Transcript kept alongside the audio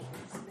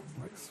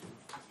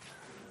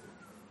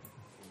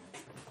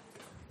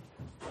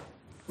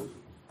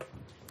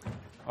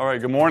All right,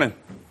 good morning.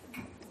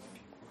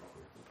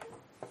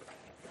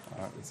 All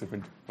right, let's see if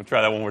we'll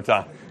try that one more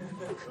time.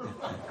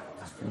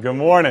 Good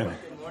morning.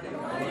 Good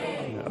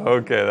morning.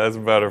 Okay, that's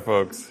better,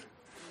 folks.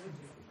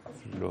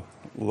 A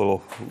little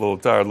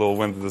tired, a little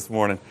winded this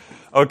morning.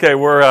 Okay,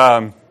 we're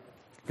going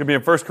to be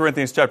in 1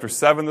 Corinthians chapter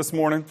 7 this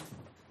morning.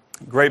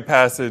 Great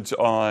passage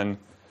on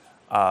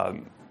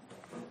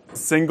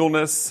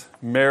singleness,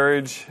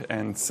 marriage,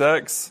 and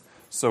sex.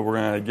 So we're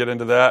going to get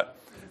into that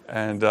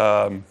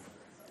and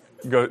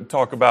go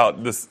talk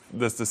about this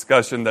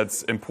discussion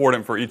that's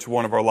important for each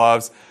one of our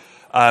lives.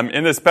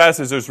 In this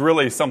passage, there's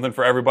really something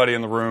for everybody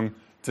in the room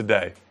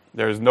today.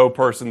 There's no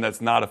person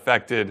that's not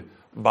affected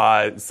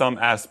by some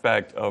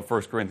aspect of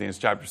 1 Corinthians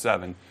chapter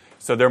 7.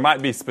 So there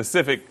might be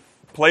specific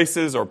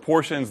places or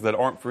portions that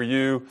aren't for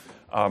you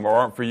or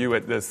aren't for you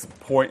at this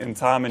point in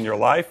time in your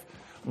life,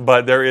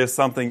 but there is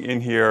something in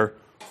here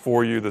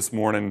for you this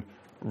morning,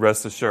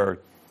 rest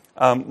assured.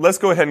 Let's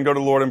go ahead and go to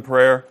the Lord in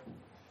prayer,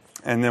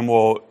 and then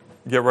we'll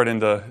get right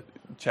into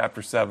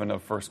chapter 7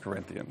 of 1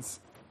 Corinthians.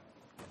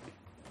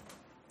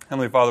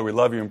 Heavenly Father, we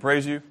love you and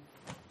praise you.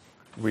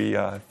 We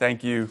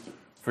thank you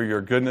for your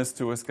goodness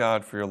to us,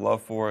 God, for your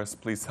love for us.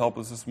 Please help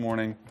us this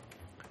morning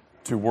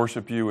to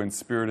worship you in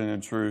spirit and in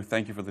truth.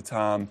 Thank you for the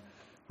time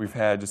we've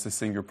had just to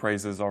sing your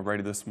praises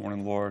already this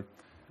morning, Lord.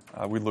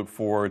 We look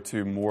forward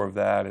to more of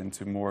that and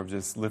to more of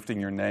just lifting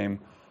your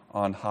name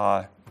on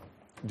high,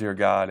 dear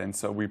God. And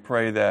so we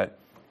pray that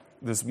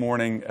this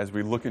morning, as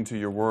we look into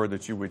your word,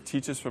 that you would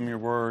teach us from your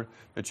word,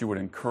 that you would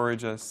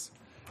encourage us,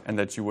 and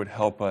that you would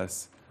help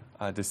us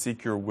to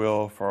seek your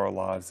will for our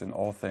lives in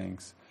all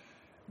things,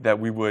 that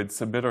we would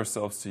submit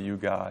ourselves to you,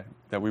 God,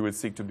 that we would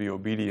seek to be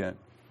obedient,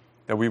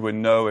 that we would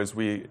know, as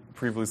we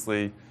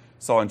previously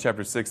saw in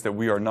chapter 6, that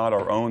we are not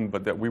our own,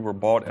 but that we were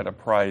bought at a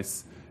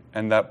price,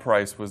 and that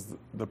price was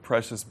the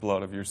precious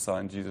blood of your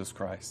Son, Jesus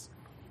Christ.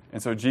 And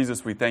so,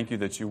 Jesus, we thank you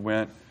that you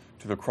went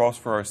to the cross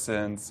for our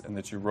sins and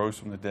that you rose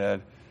from the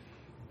dead,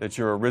 that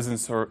you're a risen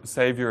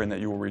Savior and that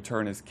you will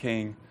return as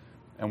King.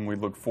 And we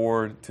look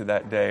forward to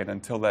that day. And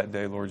until that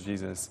day, Lord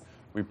Jesus,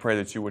 we pray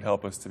that you would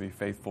help us to be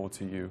faithful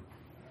to you.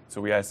 So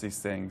we ask these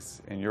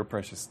things in your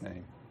precious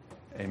name.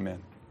 Amen.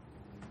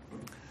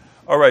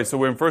 All right, so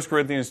we're in 1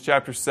 Corinthians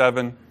chapter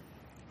 7.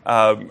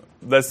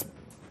 Let's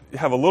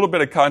have a little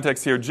bit of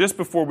context here just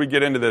before we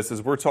get into this,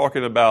 as we're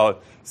talking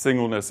about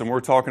singleness and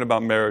we're talking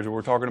about marriage and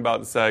we're talking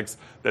about sex,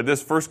 that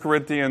this 1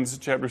 Corinthians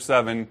chapter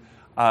 7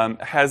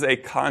 has a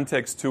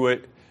context to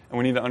it, and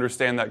we need to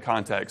understand that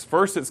context.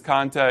 First, its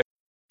context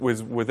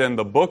was within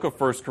the book of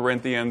 1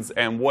 Corinthians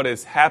and what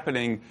is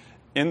happening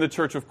in the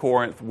church of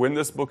Corinth when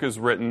this book is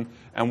written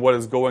and what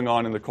is going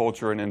on in the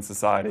culture and in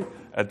society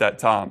at that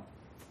time.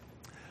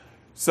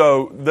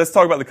 So let's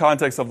talk about the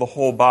context of the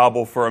whole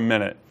Bible for a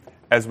minute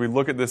as we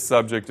look at this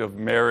subject of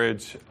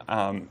marriage,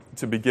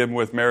 to begin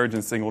with, marriage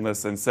and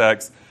singleness and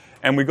sex.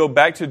 And we go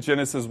back to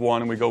Genesis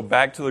 1 and we go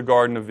back to the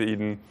Garden of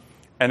Eden.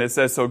 And it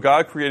says, so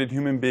God created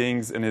human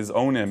beings in his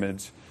own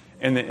image.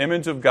 In the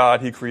image of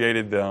God, he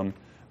created them.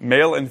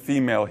 Male and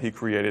female, he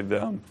created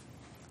them.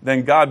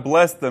 Then God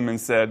blessed them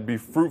and said, be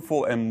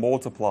fruitful and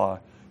multiply.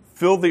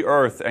 Fill the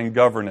earth and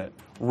govern it.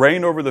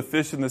 Reign over the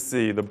fish in the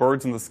sea, the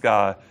birds in the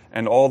sky,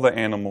 and all the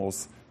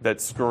animals that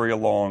scurry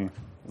along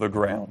the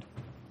ground.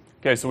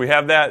 Okay, so we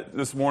have that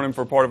this morning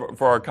for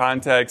our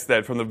context,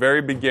 that from the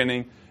very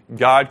beginning,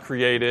 God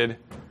created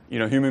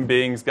human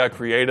beings. God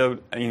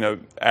created,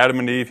 Adam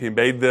and Eve. He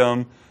made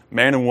them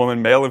man and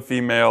woman, male and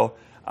female,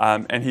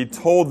 and he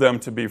told them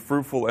to be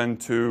fruitful and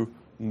to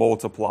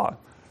multiply.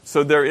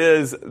 So there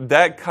is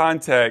that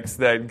context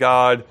that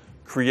God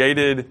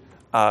created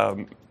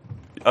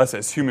us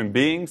as human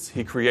beings.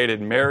 He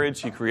created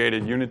marriage. He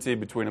created unity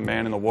between a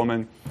man and a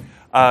woman.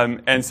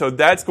 And so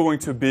that's going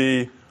to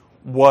be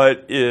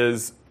what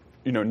is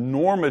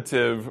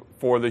normative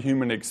for the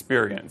human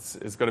experience.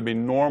 It's going to be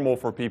normal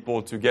for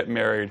people to get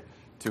married,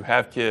 to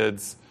have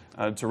kids,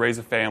 to raise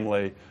a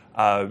family,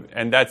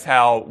 and that's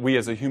how we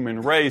as a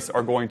human race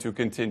are going to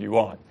continue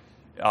on.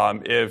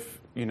 If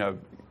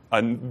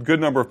a good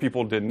number of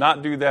people did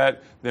not do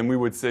that, then we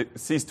would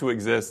cease to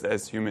exist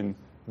as human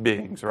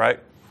beings, right?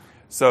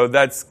 So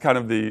that's kind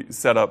of the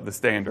setup, the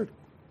standard.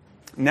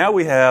 Now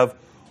we have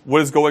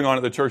what is going on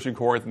at the church in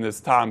Corinth in this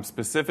time.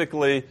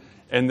 Specifically,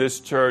 in this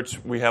church,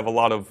 we have a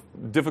lot of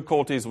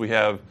difficulties. We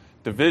have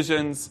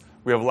divisions.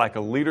 We have lack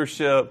of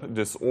leadership,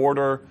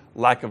 disorder,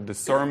 lack of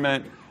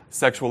discernment,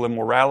 sexual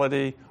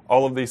immorality.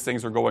 All of these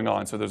things are going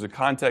on. So there's a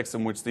context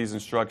in which these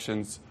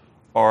instructions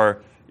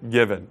are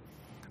given.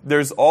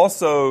 There's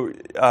also,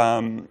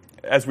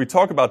 as we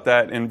talk about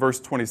that in verse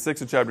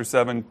 26 of chapter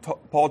 7,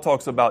 Paul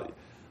talks about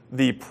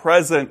the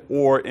present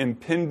or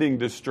impending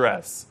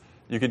distress.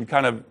 You can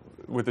kind of,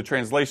 with the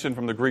translation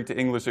from the Greek to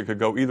English, it could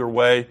go either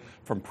way,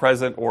 from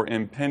present or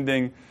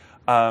impending.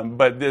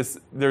 But there's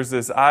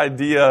this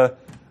idea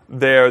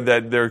there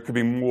that there could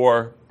be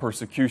more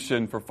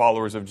persecution for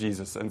followers of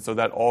Jesus. And so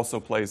that also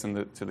plays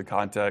into the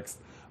context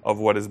of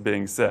what is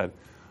being said.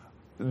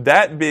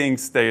 That being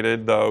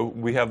stated, though,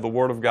 we have the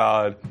Word of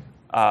God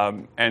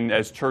And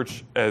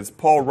as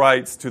Paul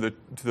writes to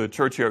the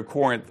church here at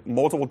Corinth,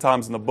 multiple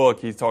times in the book,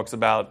 he talks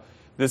about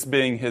this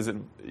being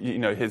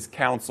his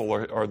counsel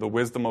or the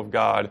wisdom of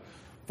God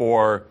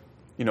for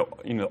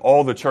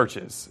all the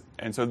churches.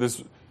 And so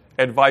this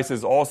advice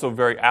is also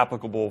very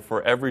applicable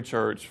for every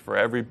church, for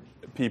every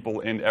people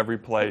in every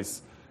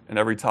place and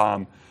every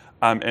time.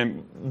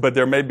 But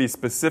there may be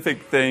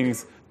specific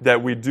things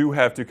that we do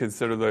have to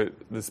consider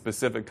the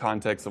specific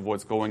context of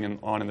what's going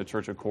on in the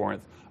church of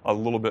Corinth a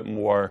little bit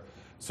more,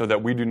 so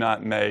that we do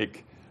not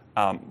make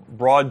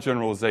broad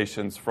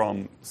generalizations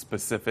from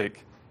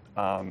specific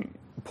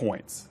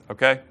points.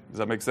 Okay? Does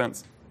that make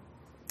sense?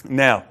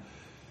 Now,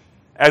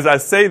 as I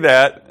say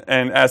that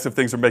and ask if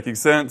things are making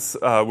sense,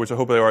 which I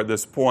hope they are at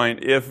this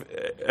point, if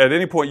at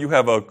any point you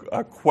have a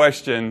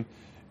question,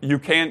 you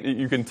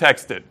can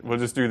text it. We'll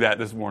just do that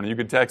this morning. You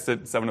can text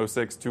it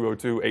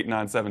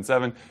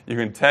 706-202-8977. You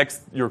can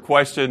text your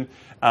question.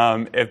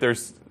 I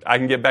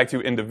can get back to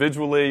you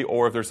individually,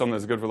 or if there's something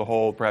that's good for the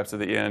whole, perhaps at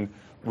the end,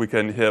 we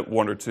can hit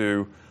one or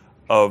two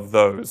of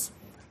those.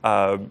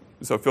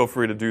 So feel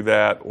free to do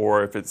that,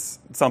 or if it's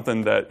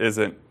something that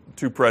isn't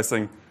too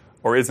pressing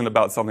or isn't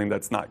about something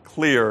that's not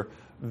clear,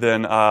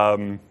 then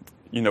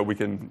you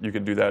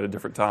can do that at a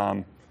different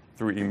time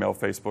through email,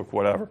 Facebook,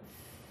 whatever.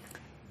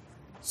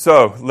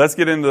 So let's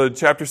get into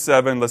chapter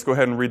 7. Let's go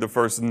ahead and read the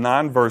first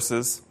 9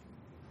 verses.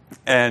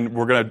 And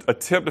we're going to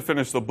attempt to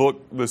finish the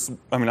book.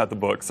 Not the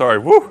book. Sorry.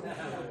 Woo!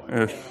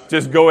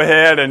 Just go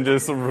ahead and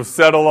just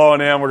settle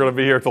on in. We're going to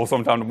be here till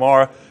sometime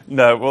tomorrow.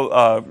 No, we'll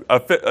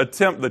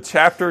attempt the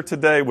chapter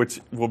today,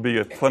 which will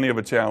be plenty of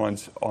a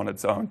challenge on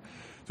its own.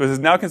 So it says,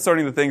 "Now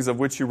concerning the things of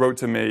which you wrote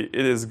to me,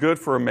 it is good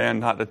for a man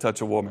not to touch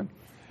a woman.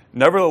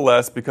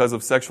 Nevertheless, because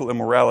of sexual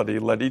immorality,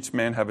 let each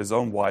man have his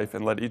own wife,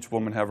 and let each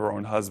woman have her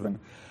own husband.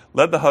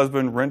 Let the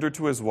husband render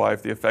to his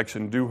wife the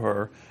affection due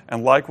her,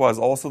 and likewise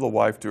also the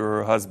wife to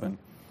her husband.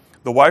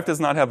 The wife does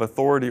not have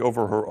authority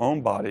over her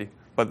own body,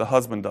 but the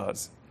husband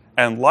does.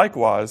 And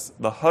likewise,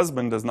 the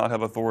husband does not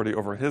have authority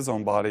over his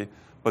own body,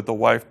 but the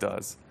wife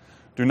does.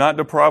 Do not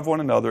deprive one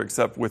another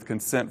except with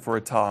consent for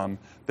a time,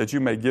 that you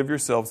may give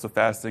yourselves to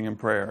fasting and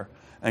prayer,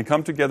 and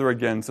come together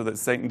again so that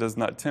Satan does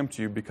not tempt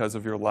you because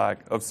of your lack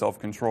of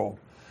self-control.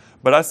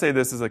 But I say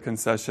this as a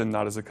concession,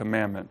 not as a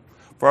commandment.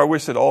 For I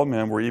wish that all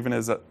men were even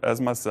as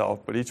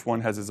myself, but each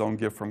one has his own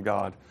gift from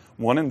God,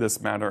 one in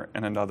this matter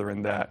and another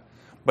in that.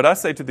 But I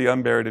say to the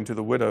unmarried and to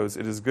the widows,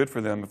 it is good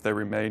for them if they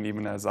remain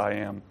even as I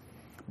am.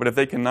 But if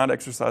they cannot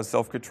exercise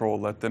self-control,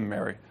 let them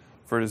marry,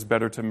 for it is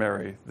better to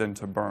marry than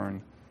to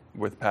burn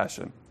with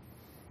passion."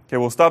 Okay,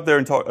 we'll stop there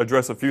and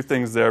address a few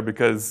things there,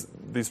 because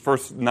these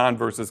first 9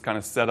 verses kind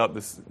of set up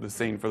the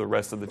scene for the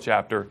rest of the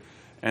chapter.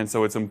 And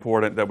so it's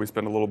important that we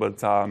spend a little bit of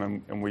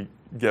time and we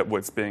get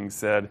what's being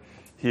said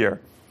here.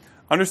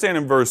 Understand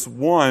in verse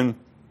 1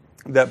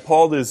 that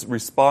Paul is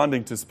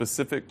responding to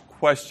specific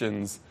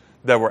questions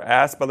that were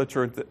asked by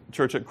the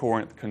church at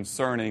Corinth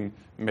concerning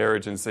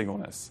marriage and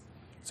singleness.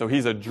 So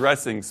he's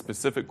addressing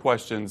specific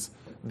questions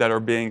that are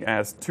being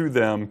asked to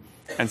them,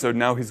 and so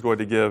now he's going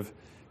to give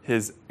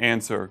his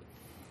answer.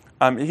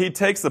 He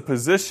takes the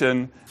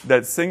position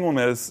that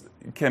singleness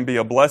can be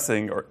a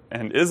blessing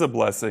and is a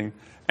blessing,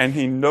 and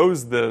he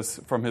knows this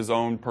from his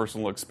own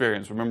personal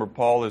experience. Remember,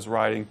 Paul is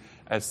writing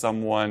as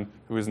someone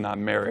who is not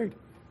married.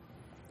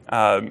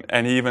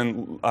 And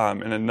even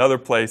in another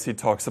place, he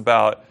talks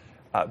about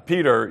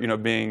Peter,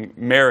 being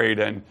married,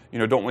 and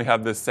don't we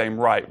have this same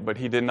right? But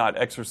he did not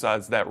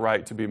exercise that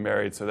right to be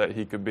married so that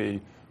he could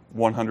be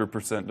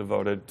 100%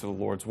 devoted to the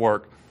Lord's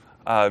work.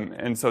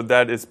 And so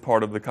that is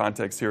part of the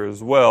context here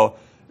as well,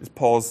 is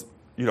Paul's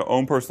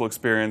own personal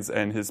experience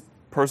and his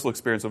personal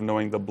experience of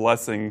knowing the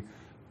blessing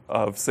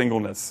of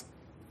singleness.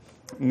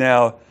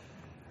 Now,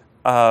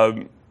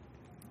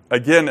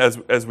 again, as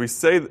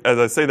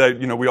I say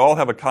that, we all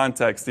have a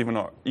context,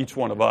 even each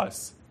one of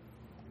us.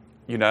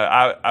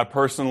 I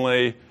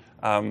personally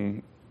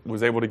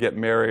was able to get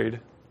married.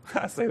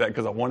 I say that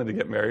because I wanted to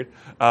get married.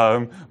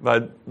 By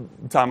the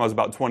time I was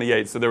about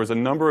 28, so there was a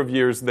number of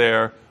years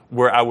there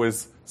where I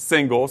was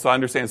single. So I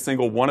understand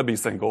single want to be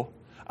single.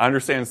 I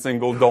understand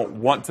single don't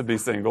want to be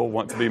single,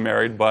 want to be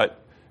married, but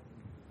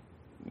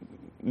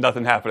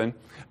nothing happening.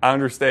 I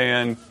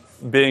understand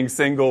being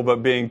single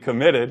but being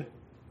committed.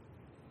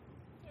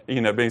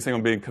 Being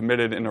single, being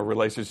committed in a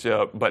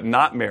relationship, but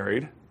not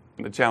married,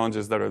 and the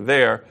challenges that are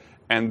there,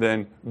 and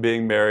then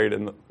being married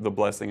and the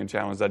blessing and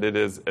challenge that it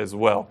is as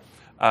well.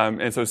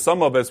 And so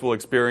some of us will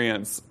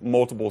experience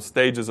multiple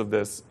stages of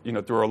this,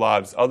 through our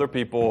lives. Other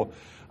people,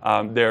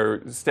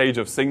 their stage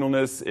of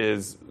singleness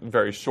is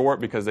very short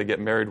because they get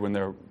married when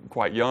they're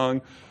quite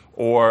young,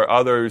 or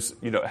others,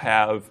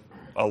 have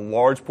a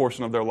large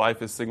portion of their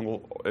life is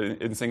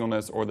in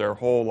singleness, or their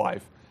whole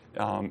life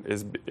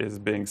is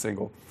being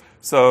single.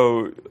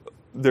 So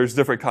there's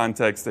different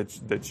contexts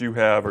that you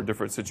have, or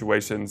different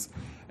situations,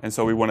 and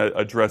so we want to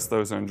address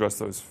those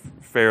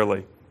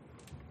fairly.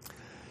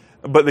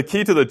 But the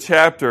key to the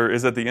chapter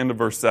is at the end of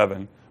verse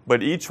 7.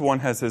 But each one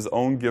has his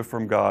own gift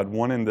from God,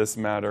 one in this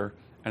matter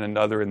and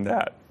another in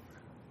that.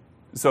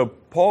 So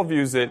Paul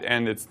views it,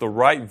 and it's the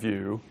right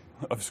view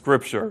of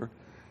Scripture,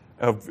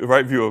 the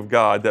right view of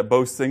God, that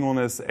both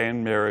singleness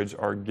and marriage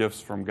are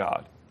gifts from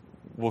God.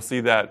 We'll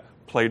see that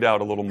played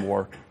out a little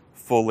more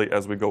fully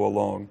as we go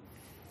along.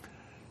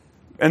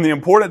 And the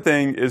important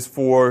thing is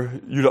for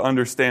you to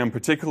understand,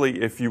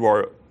 particularly if you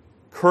are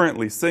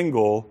currently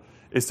single,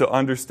 is to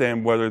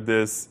understand whether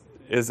this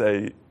is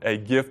a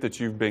gift that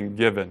you've been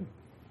given.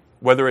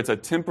 Whether it's a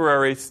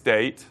temporary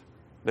state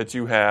that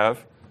you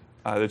have,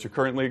 that you're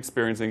currently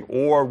experiencing,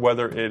 or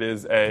whether it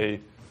is a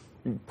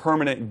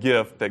permanent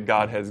gift that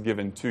God has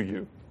given to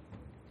you.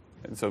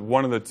 And so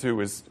one of the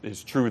two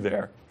is true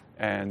there,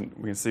 and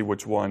we can see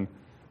which one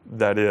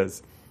that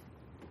is.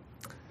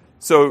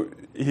 So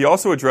he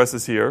also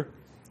addresses here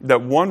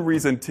that one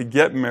reason to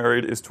get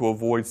married is to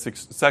avoid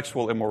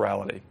sexual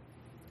immorality.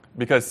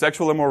 Because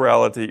sexual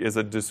immorality is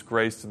a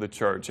disgrace to the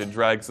church. It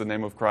drags the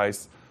name of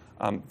Christ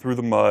through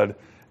the mud,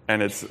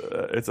 and it's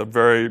a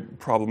very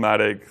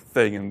problematic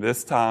thing in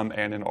this time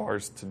and in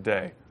ours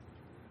today.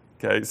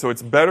 Okay, so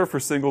it's better for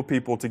single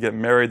people to get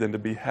married than to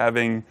be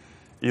having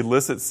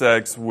illicit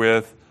sex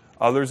with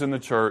others in the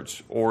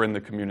church or in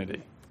the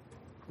community.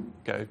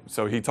 Okay,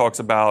 so he talks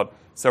about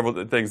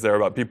several things there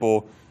about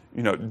people,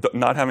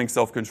 not having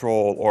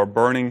self-control or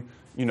burning,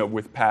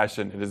 with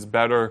passion. It is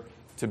better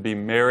to be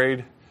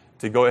married,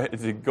 to go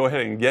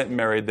ahead and get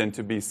married than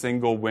to be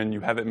single when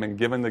you haven't been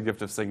given the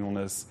gift of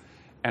singleness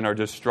and are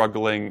just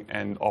struggling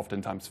and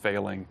oftentimes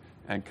failing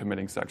and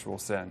committing sexual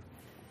sin.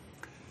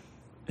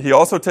 He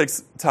also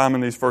takes time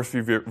in these first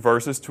few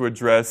verses to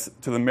address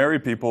to the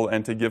married people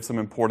and to give some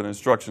important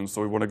instructions.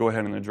 So we want to go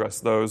ahead and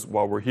address those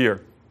while we're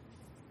here.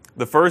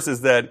 The first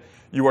is that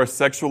you are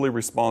sexually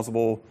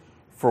responsible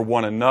for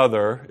one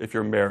another if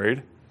you're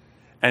married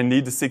and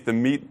need to seek to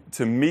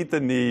meet the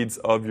needs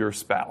of your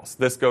spouse.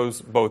 This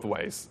goes both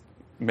ways,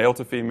 male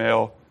to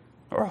female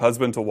or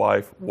husband to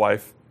wife,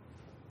 wife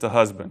to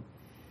husband.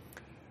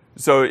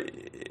 So,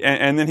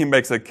 and then he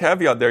makes a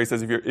caveat there. He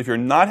says if you're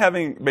not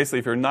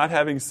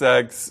having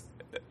sex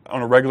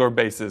on a regular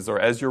basis or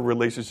as your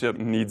relationship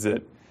needs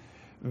it,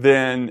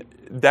 then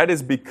that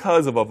is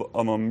because of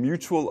a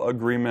mutual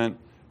agreement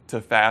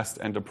to fast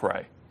and to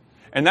pray.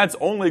 And that's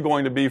only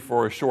going to be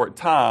for a short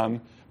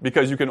time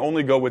because you can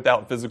only go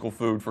without physical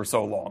food for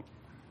so long.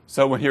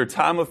 So when your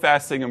time of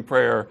fasting and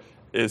prayer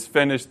is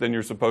finished, then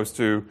you're supposed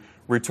to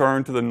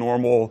return to the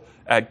normal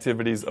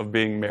activities of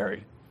being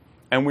married.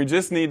 And we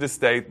just need to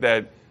state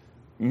that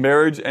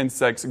marriage and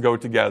sex go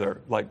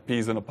together like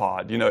peas in a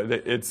pod.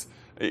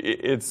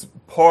 It's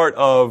part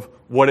of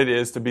what it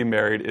is to be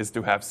married is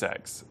to have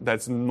sex.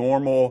 That's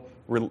normal,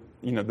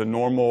 the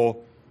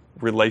normal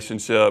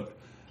relationship,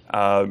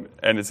 and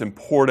it's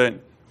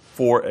important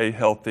for a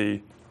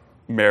healthy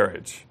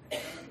marriage.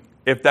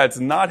 If that's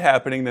not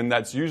happening, then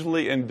that's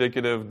usually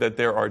indicative that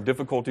there are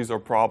difficulties or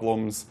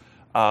problems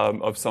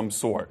of some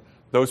sort.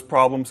 Those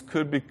problems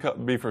could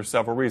be for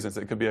several reasons.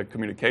 It could be a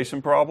communication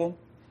problem.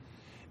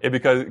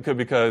 It could be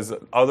because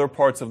other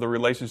parts of the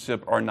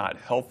relationship are not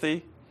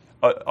healthy.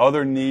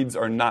 Other needs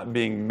are not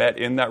being met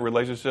in that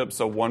relationship.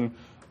 So one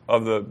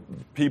of the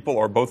people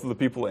or both of the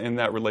people in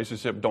that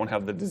relationship don't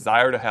have the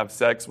desire to have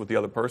sex with the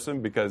other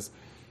person, because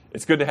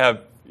it's good to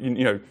have,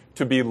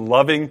 to be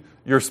loving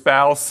your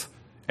spouse,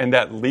 and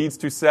that leads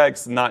to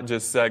sex, not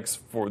just sex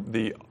for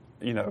the,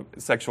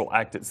 sexual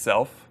act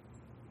itself.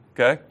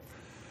 Okay?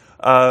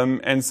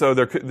 And so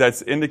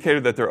that's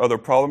indicated that there are other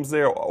problems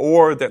there,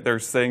 or that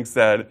there's things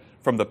that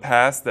from the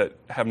past that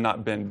have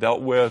not been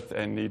dealt with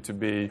and need to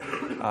be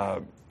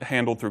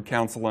handled through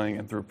counseling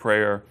and through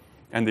prayer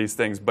and these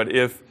things. But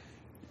if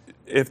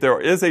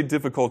there is a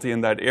difficulty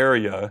in that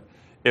area,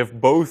 if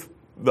both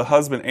the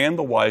husband and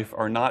the wife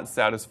are not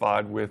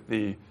satisfied with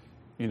the,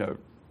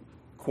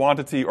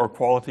 quantity or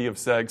quality of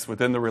sex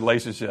within the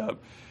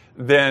relationship,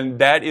 then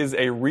that is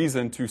a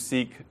reason to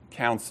seek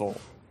counsel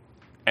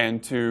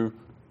and to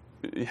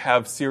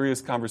have serious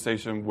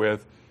conversation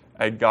with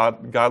a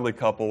godly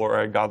couple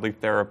or a godly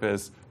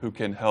therapist who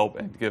can help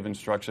and give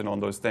instruction on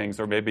those things,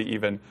 or maybe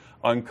even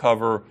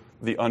uncover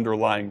the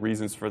underlying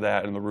reasons for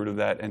that and the root of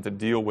that, and to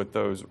deal with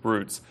those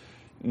roots.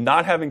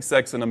 Not having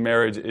sex in a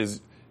marriage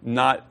is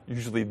not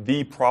usually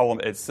the problem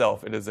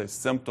itself. It is a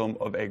symptom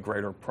of a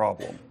greater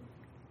problem,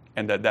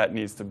 and that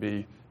needs to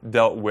be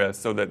dealt with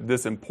so that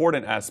this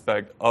important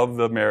aspect of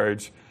the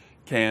marriage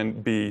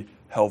can be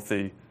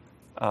healthy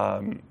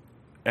and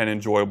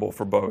enjoyable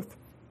for both.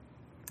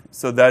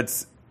 So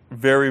that's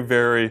very,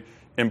 very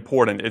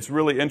important. It's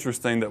really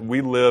interesting that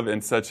we live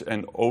in such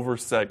an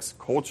oversexed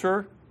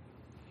culture,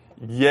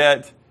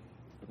 yet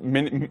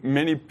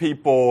many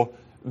people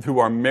who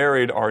are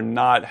married are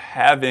not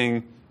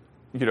having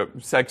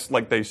sex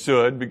like they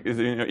should, because,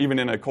 even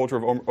in a culture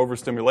of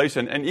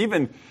overstimulation. And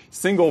even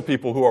single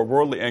people who are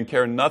worldly and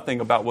care nothing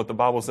about what the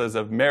Bible says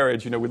of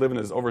marriage, we live in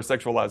this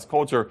over-sexualized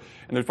culture,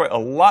 and there's probably a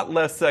lot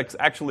less sex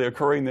actually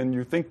occurring than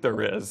you think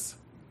there is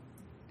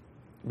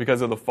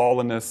because of the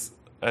fallenness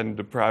and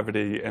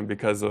depravity, and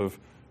because of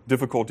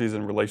difficulties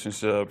in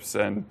relationships,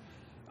 and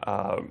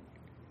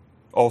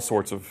all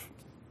sorts of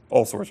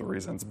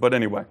reasons. But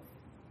anyway,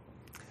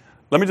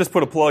 Let me just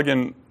put a plug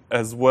in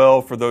as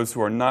well for those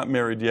who are not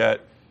married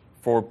yet.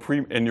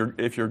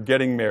 If you're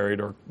getting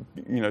married, or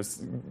you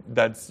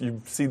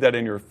see that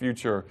in your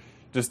future,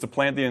 just to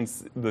plant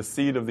the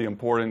seed of the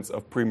importance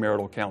of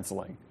premarital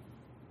counseling.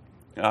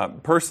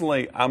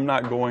 Personally, I'm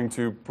not going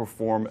to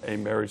perform a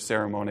marriage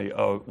ceremony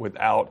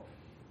without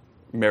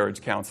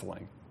marriage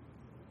counseling.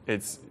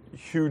 It's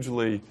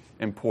hugely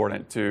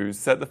important to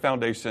set the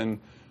foundation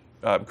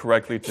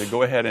correctly, to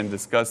go ahead and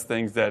discuss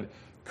things that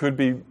could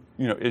be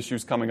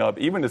issues coming up,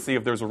 even to see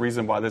if there's a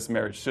reason why this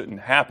marriage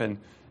shouldn't happen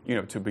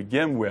to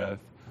begin with.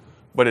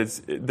 But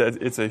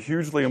it's a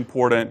hugely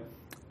important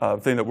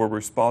thing that we're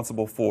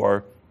responsible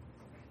for.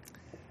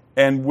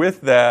 And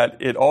with that,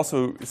 it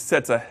also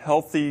sets a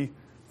healthy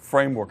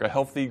framework, a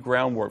healthy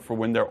groundwork for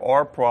when there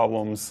are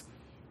problems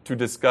to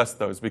discuss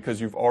those,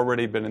 because you've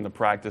already been in the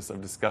practice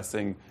of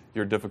discussing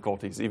your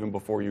difficulties even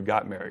before you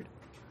got married.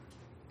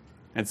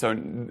 And so,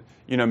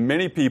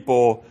 many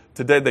people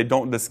today, they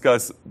don't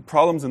discuss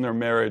problems in their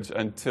marriage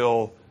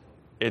until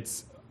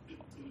it's,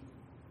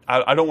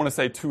 I don't want to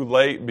say too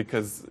late,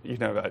 because,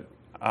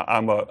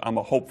 I'm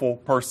a hopeful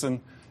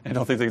person. I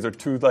don't think things are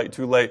too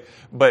late,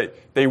 but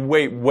they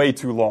wait way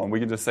too long. We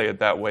can just say it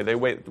that way. They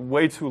wait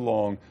way too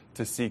long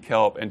to seek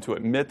help and to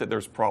admit that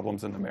there's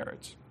problems in the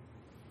marriage.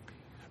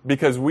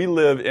 Because we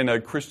live in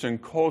a Christian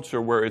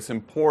culture where it's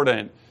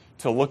important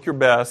to look your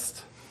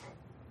best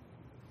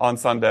on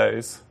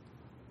Sundays,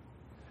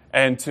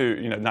 and to,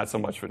 not so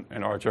much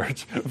in our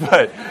church,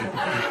 but,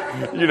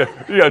 but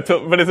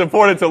it's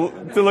important to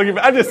look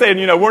at, I'm just saying,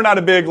 we're not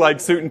a big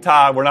suit and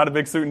tie, we're not a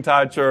big suit and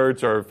tie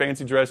church or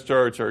fancy dress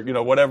church or,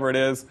 whatever it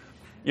is.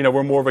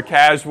 We're more of a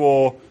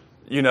casual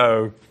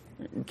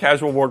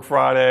work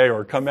Friday,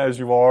 or come as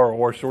you are,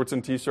 or shorts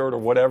and t-shirt, or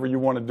whatever you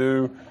want to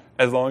do,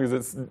 as long as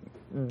it's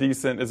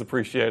decent is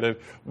appreciated.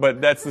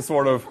 But that's the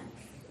sort of,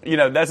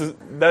 that's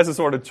the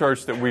sort of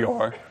church that we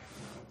are,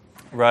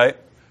 right?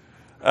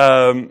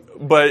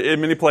 But in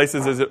many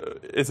places,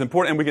 it's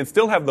important, and we can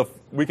still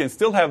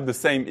have the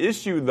same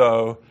issue,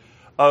 though,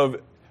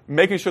 of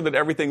making sure that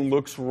everything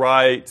looks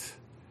right,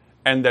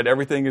 and that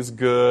everything is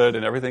good,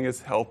 and everything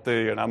is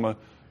healthy, and I'm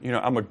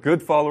a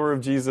good follower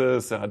of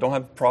Jesus, and I don't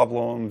have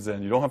problems,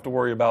 and you don't have to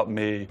worry about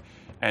me.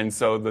 And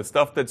so the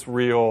stuff that's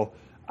real,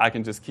 I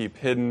can just keep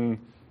hidden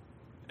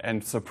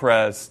and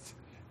suppressed,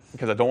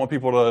 because I don't want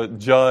people to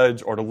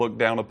judge or to look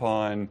down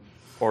upon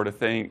or to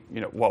think, they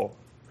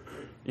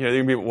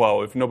can be,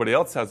 if nobody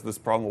else has this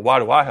problem, why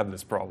do I have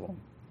this problem?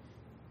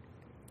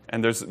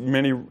 And there's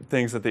many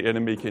things that the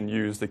enemy can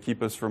use to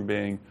keep us from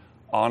being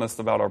honest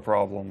about our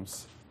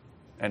problems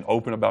and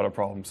open about our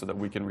problems so that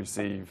we can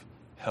receive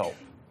help.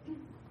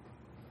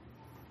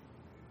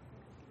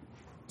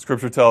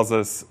 Scripture tells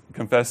us,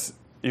 confess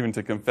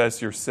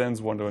your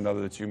sins one to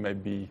another that you may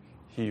be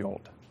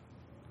healed.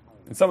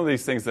 And some of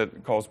these things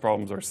that cause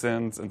problems are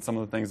sins, and some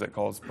of the things that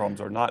cause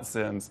problems are not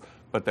sins,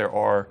 but there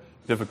are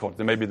difficulties.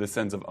 There may be the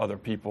sins of other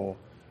people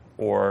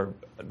or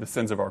the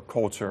sins of our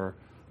culture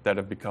that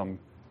have become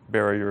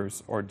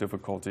barriers or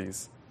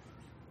difficulties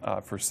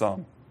for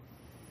some.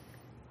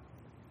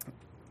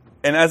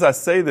 And as I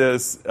say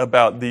this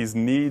about these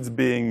needs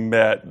being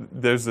met,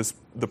 there's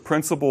the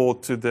principle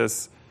to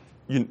this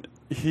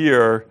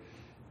here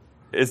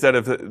is that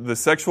if the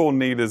sexual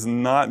need is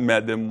not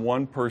met, then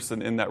one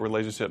person in that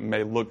relationship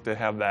may look to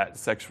have that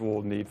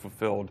sexual need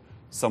fulfilled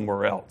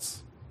somewhere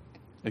else.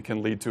 It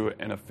can lead to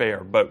an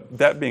affair. But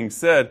that being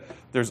said,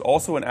 there's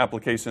also an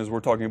application, as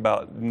we're talking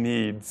about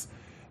needs,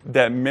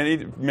 that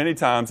many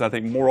times, I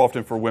think more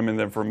often for women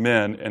than for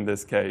men in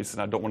this case,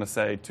 and I don't want to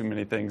say too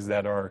many things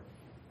that are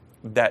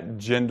that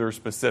gender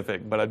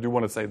specific, but I do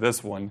want to say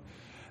this one,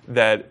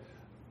 that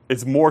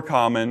it's more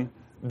common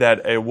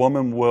that a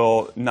woman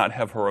will not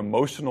have her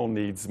emotional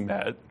needs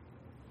met,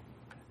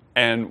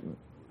 and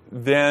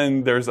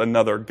then there's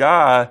another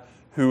guy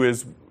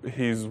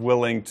he's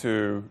willing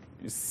to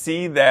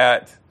see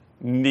that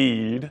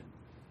need,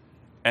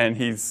 and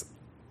he's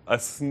a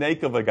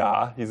snake of a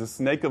guy, he's a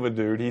snake of a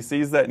dude, he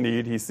sees that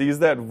need, he sees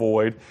that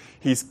void,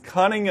 he's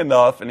cunning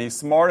enough and he's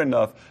smart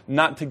enough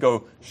not to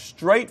go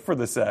straight for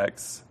the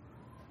sex,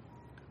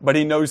 but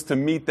he knows to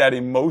meet that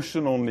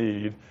emotional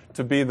need,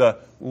 to be the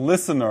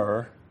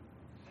listener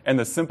and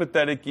the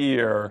sympathetic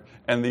ear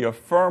and the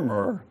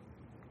affirmer,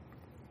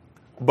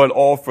 but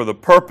all for the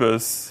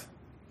purpose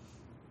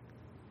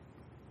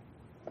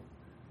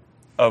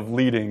of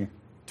leading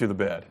to the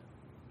bed.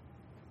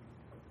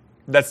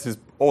 That's his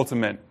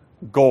ultimate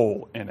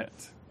goal in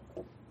it.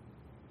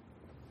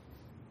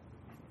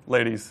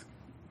 Ladies,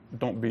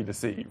 don't be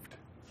deceived.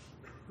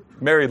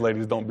 Married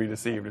ladies, don't be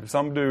deceived. If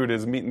some dude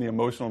is meeting the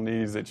emotional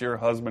needs that your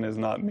husband is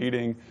not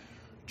meeting,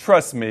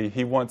 trust me,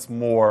 he wants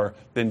more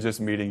than just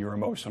meeting your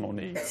emotional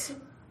needs.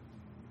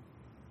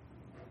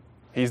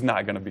 He's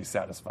not going to be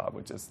satisfied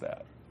with just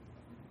that.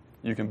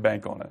 You can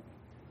bank on it.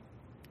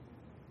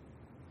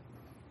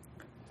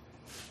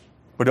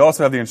 But you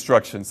also have the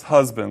instructions.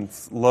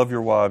 Husbands, love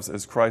your wives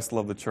as Christ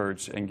loved the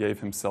church and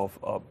gave himself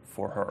up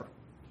for her.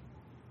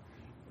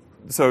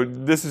 So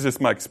this is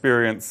just my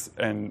experience,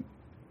 and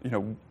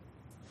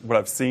what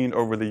I've seen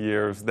over the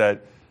years,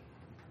 that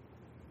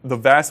the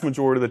vast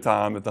majority of the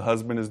time, if the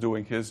husband is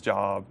doing his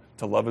job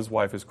to love his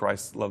wife as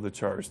Christ loved the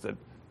church, that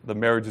the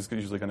marriage is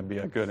usually going to be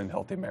a good and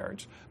healthy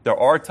marriage. There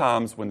are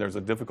times when there's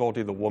a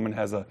difficulty, the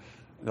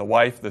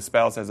wife, the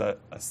spouse has a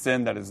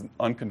sin that is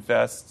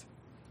unconfessed,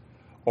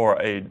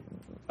 or an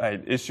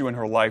issue in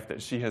her life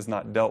that she has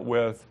not dealt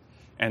with,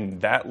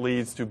 and that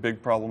leads to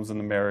big problems in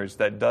the marriage.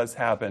 That does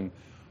happen.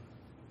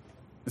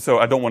 So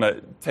I don't want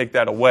to take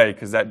that away,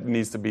 because that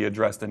needs to be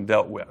addressed and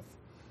dealt with.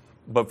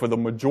 But for the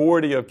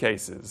majority of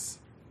cases,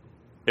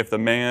 if the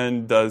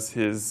man does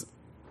his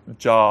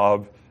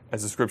job,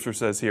 as the scripture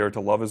says here, to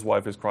love his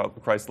wife as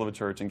Christ loved the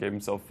church and gave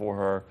himself for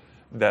her,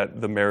 that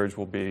the marriage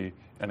will be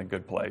in a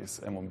good place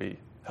and will be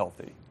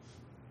healthy.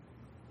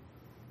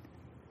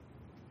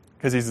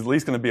 Because he's at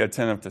least going to be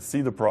attentive to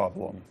see the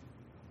problem.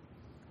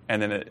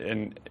 And then,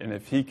 and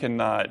if he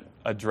cannot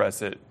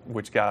address it,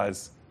 which,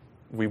 guys,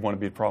 we want to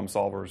be problem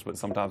solvers, but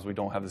sometimes we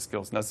don't have the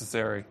skills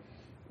necessary.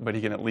 But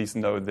he can at least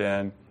know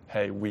then,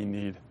 hey, we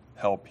need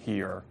help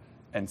here,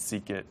 and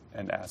seek it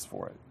and ask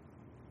for it.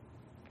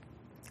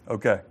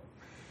 Okay.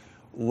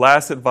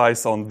 Last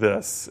advice on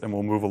this, and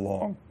we'll move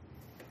along.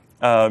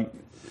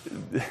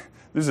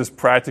 This is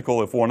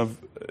practical. If one of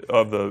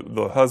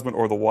the husband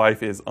or the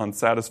wife is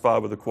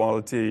unsatisfied with the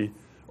quality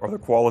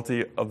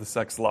of the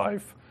sex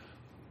life,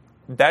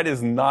 that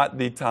is not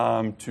the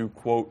time to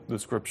quote the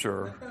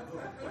scripture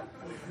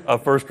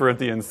of 1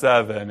 Corinthians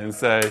 7 and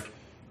say,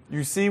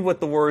 you see what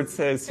the word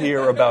says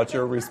here about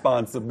your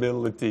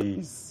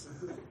responsibilities.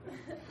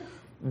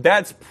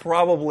 That's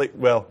probably,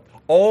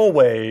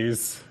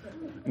 always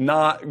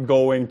not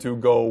going to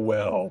go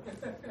well.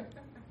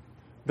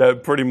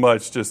 That pretty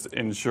much just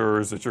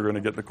ensures that you're going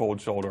to get the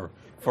cold shoulder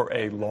for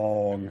a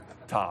long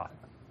time.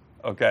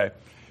 Okay?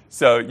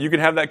 So you can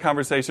have that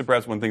conversation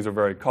perhaps when things are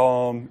very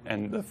calm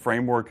and the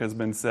framework has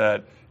been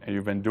set and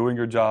you've been doing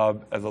your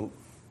job as a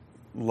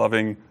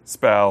loving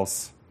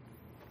spouse,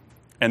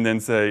 and then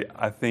say,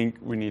 I think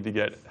we need to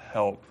get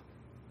help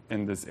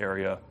in this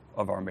area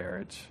of our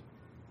marriage.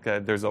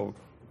 Okay? There's a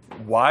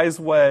wise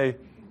way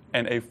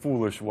and a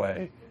foolish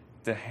way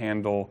to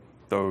handle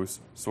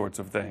those sorts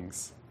of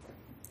things.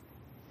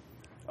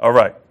 All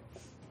right,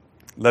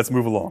 let's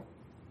move along.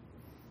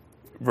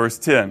 Verse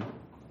 10,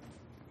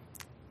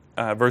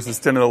 verses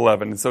 10 and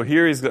 11. And so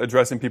here he's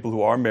addressing people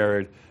who are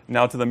married.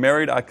 Now to the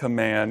married I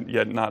command,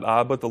 yet not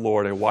I but the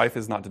Lord, a wife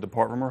is not to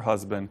depart from her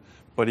husband,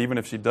 but even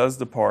if she does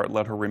depart,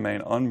 let her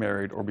remain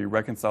unmarried or be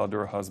reconciled to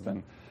her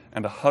husband.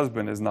 And a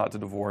husband is not to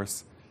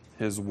divorce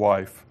his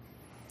wife.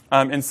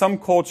 In some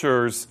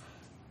cultures,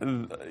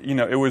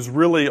 it was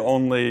really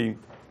only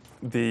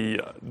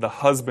the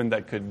husband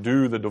that could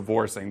do the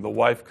divorcing. The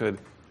wife could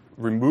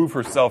remove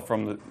herself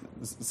from the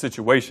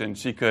situation.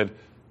 She could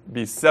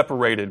be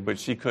separated, but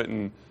she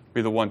couldn't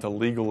be the one to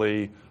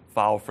legally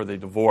file for the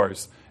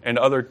divorce. In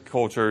other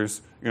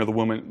cultures, the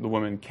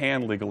woman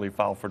can legally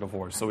file for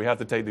divorce. So we have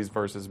to take these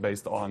verses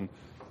based on,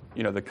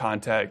 the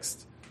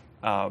context,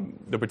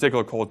 the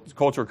particular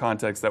cultural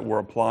context that we're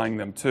applying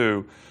them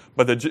to.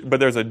 But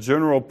there's a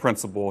general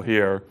principle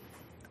here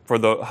for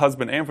the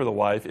husband and for the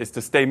wife is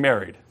to stay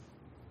married.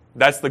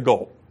 That's the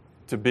goal.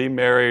 To be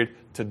married,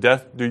 to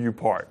death do you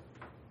part.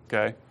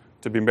 Okay?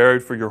 To be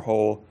married for your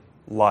whole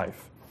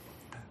life.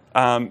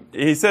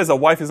 He says a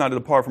wife is not to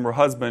depart from her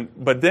husband,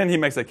 but then he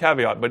makes a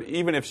caveat. But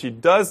even if she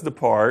does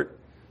depart,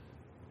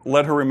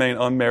 let her remain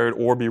unmarried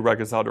or be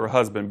reconciled to her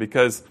husband,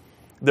 because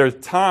there's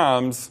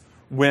times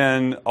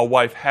when a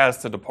wife has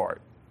to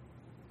depart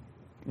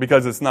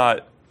because it's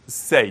not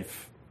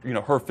safe.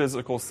 Her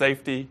physical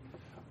safety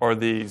or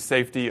the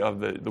safety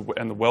of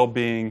and the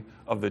well-being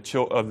of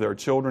their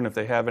children, if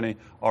they have any,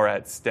 are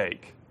at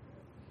stake.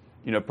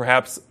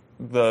 Perhaps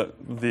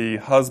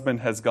the husband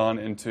has gone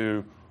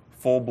into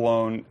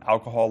full-blown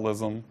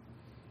alcoholism,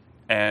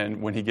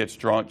 and when he gets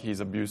drunk,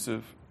 he's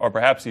abusive. Or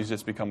perhaps he's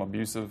just become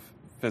abusive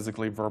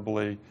physically,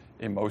 verbally,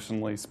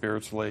 emotionally,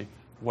 spiritually,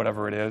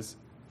 whatever it is.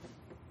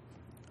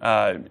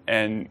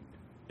 And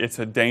it's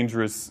a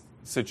dangerous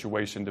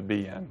situation to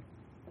be in.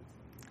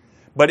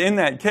 But in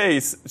that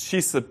case,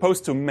 she's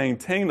supposed to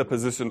maintain the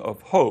position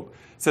of hope.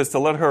 It says to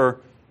let her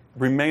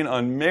remain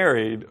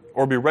unmarried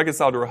or be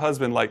reconciled to her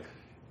husband,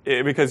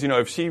 because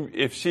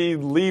if she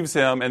leaves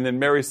him and then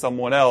marries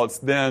someone else,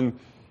 then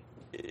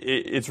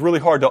it's really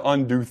hard to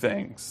undo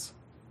things.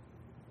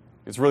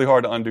 It's really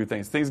hard to undo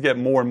things. Things get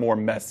more and more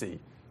messy,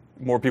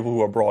 more people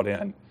who are brought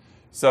in.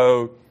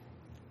 So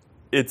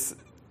it's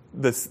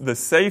the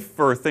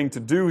safer thing to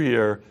do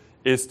here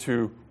is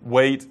to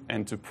wait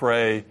and to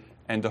pray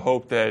and to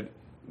hope that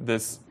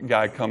this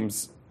guy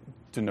comes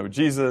to know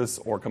Jesus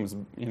or comes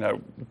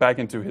back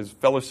into his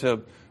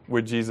fellowship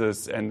with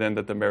Jesus, and then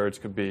that the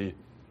marriage could be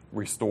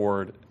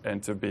restored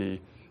and to be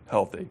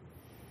healthy.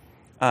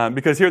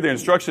 Because here the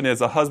instruction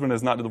is a husband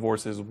is not to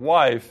divorce his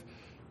wife.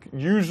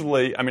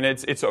 Usually,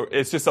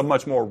 it's just a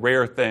much more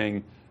rare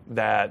thing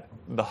that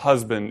the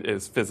husband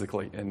is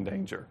physically in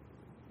danger.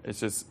 It's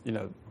just,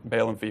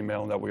 male and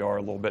female, and that we are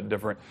a little bit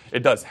different.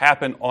 It does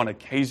happen on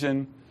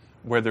occasion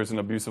where there's an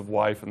abusive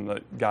wife and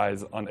the guy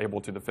is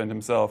unable to defend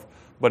himself.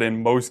 But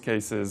in most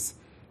cases,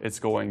 it's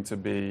going to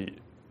be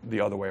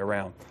the other way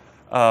around.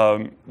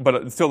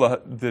 But still,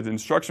 the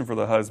instruction for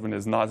the husband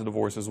is not to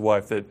divorce his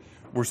wife, that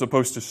we're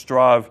supposed to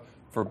strive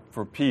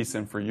for peace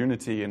and for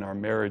unity in our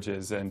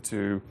marriages, and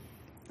to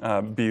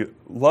be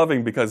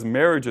loving, because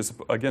marriage is,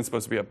 again,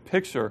 supposed to be a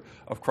picture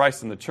of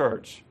Christ and the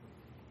church.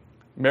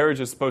 Marriage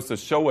is supposed to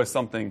show us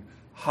something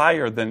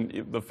higher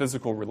than the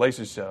physical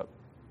relationship.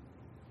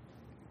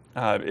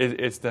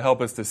 It's to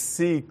help us to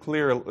see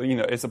clearly.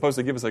 It's supposed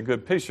to give us a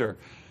good picture.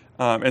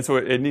 And so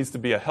it needs to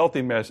be a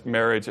healthy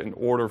marriage in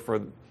order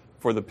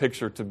for the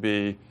picture to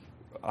be,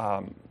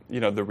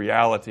 the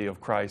reality of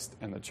Christ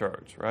and the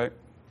church, right?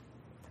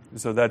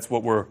 So that's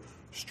what we're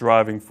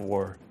striving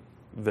for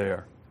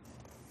there.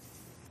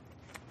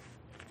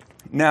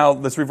 Now,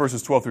 let's read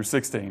verses 12 through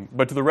 16.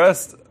 But to the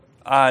rest,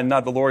 I,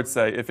 not the Lord,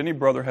 say, if any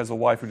brother has a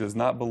wife who does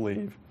not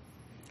believe,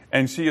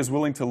 and she is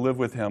willing to live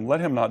with him, let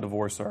him not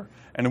divorce her.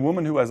 And a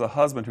woman who has a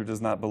husband who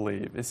does not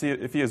believe,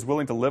 if he is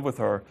willing to live with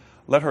her,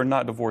 let her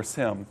not divorce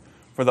him.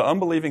 For the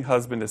unbelieving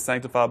husband is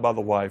sanctified by the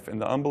wife,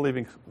 and the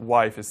unbelieving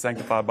wife is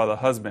sanctified by the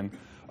husband.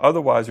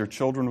 Otherwise your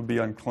children will be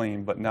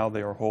unclean, but now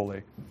they are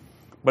holy.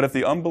 But if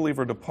the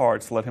unbeliever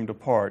departs, let him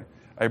depart.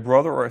 A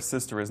brother or a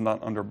sister is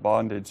not under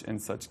bondage in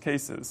such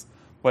cases,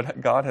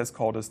 but God has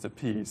called us to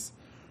peace.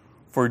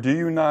 How do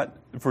you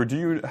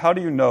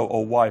know, O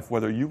wife,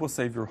 whether you will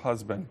save your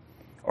husband?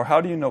 Or how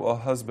do you know, O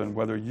husband,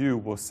 whether you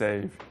will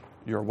save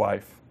your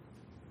wife?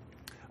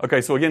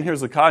 Okay, so again,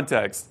 here's the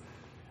context.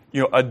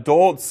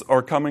 Adults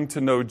are coming to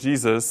know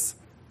Jesus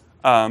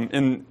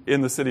in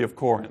the city of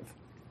Corinth.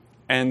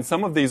 And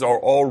some of these are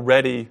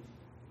already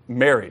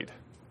married.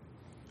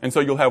 And so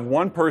you'll have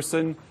one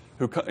person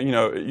who,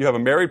 you have a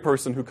married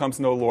person who comes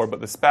to know the Lord, but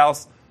the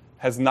spouse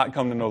has not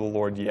come to know the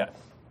Lord yet.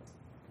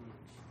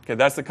 Okay,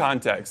 that's the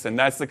context. And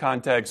that's the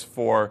context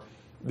for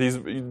these.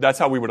 That's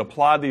how we would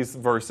apply these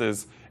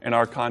verses in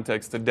our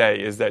context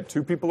today, is that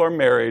two people are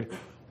married.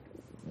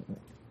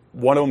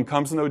 One of them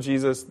comes to know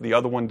Jesus. The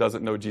other one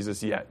doesn't know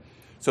Jesus yet.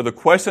 So the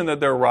question that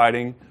they're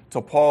writing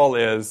to Paul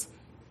is,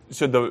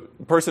 should the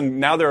person,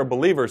 now they're a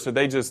believer, should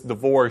they just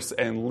divorce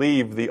and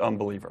leave the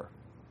unbeliever?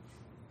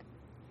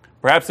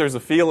 Perhaps there's a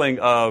feeling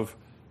of,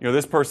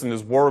 this person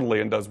is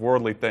worldly and does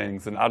worldly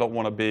things, and I don't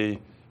want to be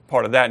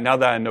part of that. Now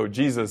that I know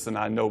Jesus and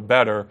I know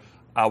better,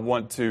 I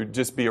want to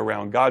just be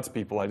around God's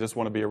people. I just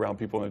want to be around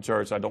people in the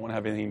church. I don't want to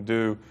have anything to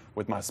do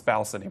with my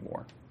spouse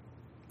anymore.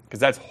 Because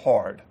that's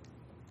hard.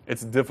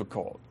 It's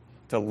difficult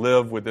to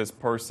live with this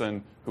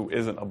person who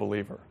isn't a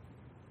believer.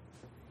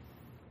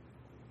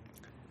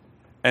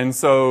 And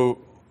so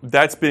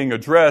that's being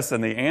addressed,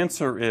 and the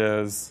answer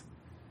is,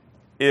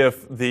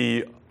 if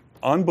the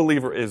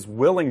unbeliever is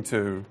willing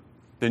to,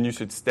 then you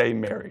should stay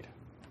married.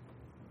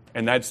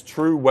 And that's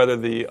true whether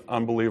the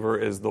unbeliever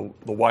is the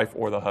wife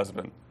or the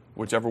husband,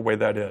 whichever way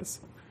that is.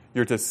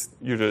 You're to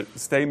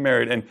stay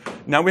married. And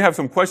now we have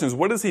some questions.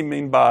 What does he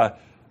mean by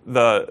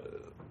the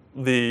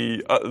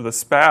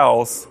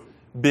spouse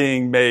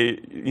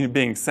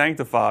being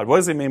sanctified? What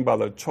does he mean by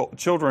the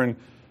children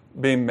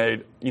being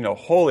made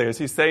holy? Is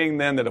he saying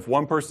then that if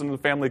one person in the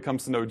family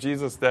comes to know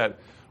Jesus, that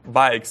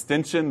by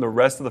extension the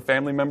rest of the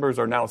family members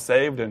are now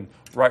saved and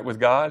right with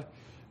God?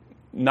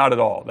 Not at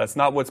all. That's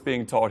not what's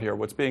being taught here.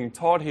 What's being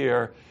taught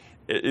here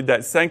is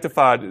that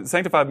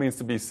sanctified means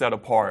to be set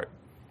apart.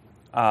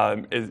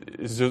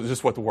 Is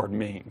just what the word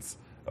means.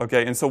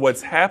 Okay, and so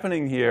what's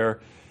happening here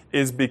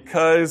is,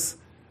 because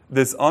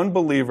this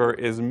unbeliever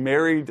is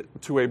married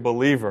to a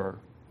believer,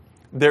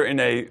 they're in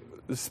a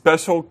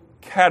special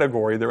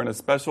category, they're in a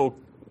special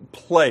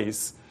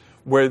place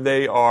where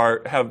they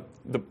have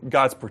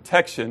God's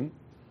protection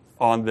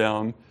on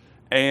them,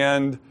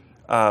 and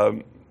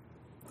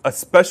a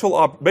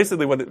special,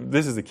 basically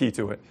this is the key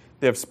to it,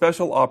 they have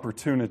special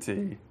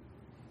opportunity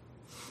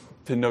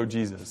to know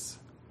Jesus.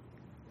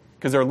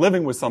 Because they're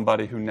living with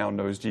somebody who now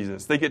knows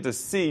Jesus. They get to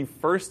see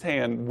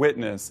firsthand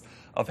witness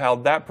of how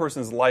that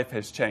person's life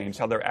has changed,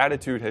 how their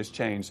attitude has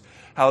changed,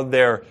 how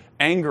their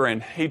anger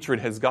and hatred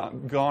has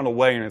gone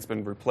away and it's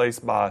been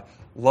replaced by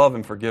love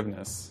and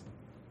forgiveness.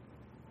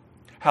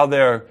 How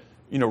their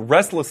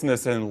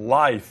restlessness in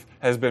life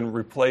has been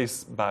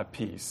replaced by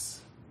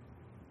peace.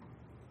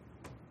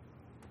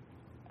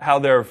 How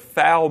their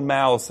foul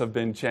mouths have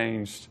been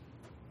changed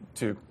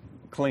to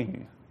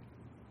clean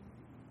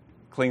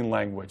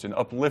language and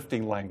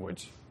uplifting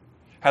language.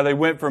 How they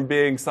went from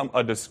being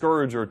a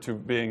discourager to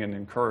being an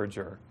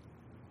encourager.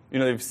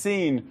 They've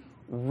seen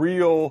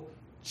real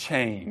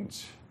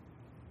change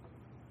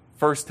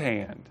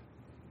firsthand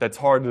that's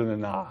hard to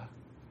deny.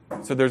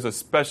 So there's a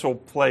special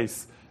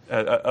place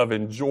of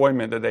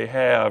enjoyment that they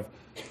have,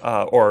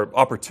 or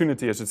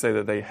opportunity, I should say,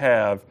 that they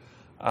have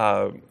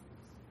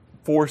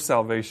for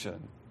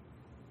salvation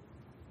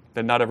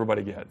that not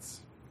everybody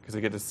gets, because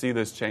they get to see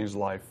this changed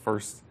life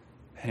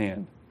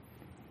firsthand.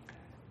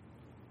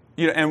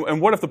 And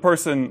what if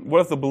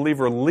the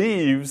believer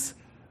leaves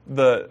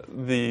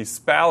the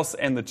spouse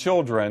and the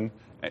children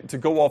to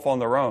go off on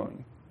their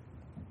own?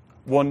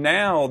 Well,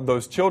 now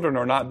those children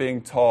are not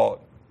being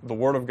taught the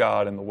Word of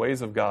God and the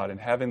ways of God and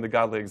having the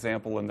godly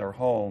example in their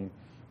home,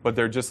 but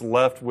they're just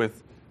left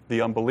with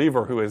the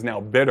unbeliever who is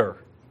now bitter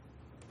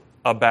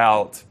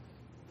about,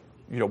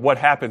 what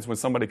happens when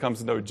somebody comes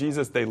to know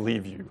Jesus. They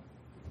leave you.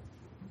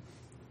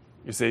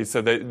 You see,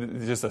 so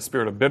just a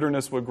spirit of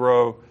bitterness would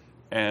grow,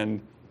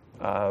 and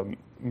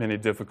many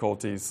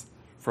difficulties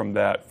from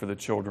that for the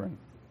children.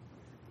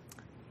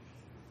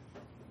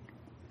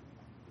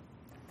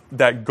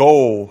 That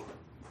goal,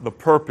 the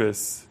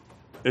purpose,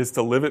 is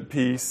to live at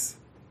peace,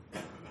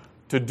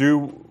 to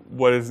do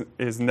what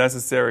is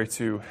necessary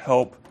to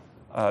help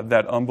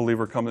that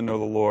unbeliever come to know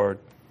the Lord.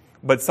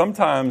 But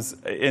sometimes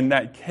in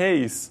that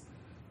case,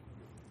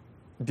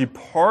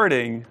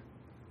 departing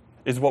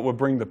is what would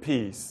bring the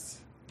peace.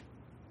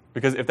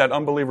 Because if that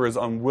unbeliever is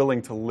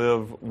unwilling to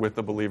live with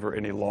the believer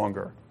any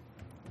longer,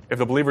 if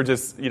the believer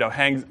just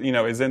hangs,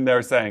 is in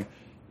there saying,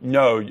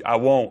 "No, I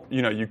won't.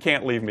 You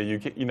can't leave me. You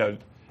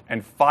can't,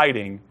 and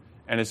fighting,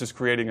 and it's just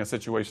creating a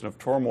situation of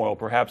turmoil.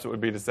 Perhaps it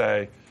would be to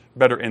say,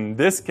 better in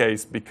this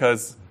case,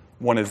 because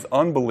one is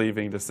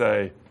unbelieving, to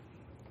say,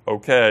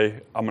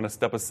 okay, I'm going to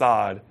step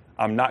aside.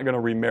 I'm not going to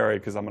remarry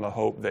because I'm going to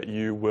hope that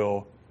you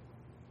will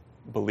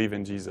believe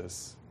in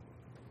Jesus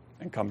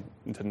and come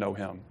to know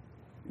him,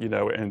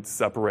 and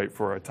separate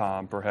for a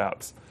time,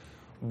 perhaps.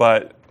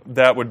 But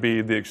that would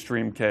be the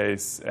extreme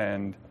case,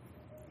 and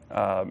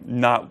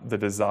not the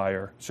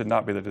desire, should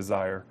not be the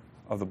desire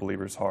of the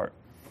believer's heart.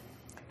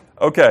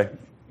 Okay.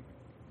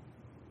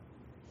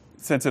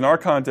 Since in our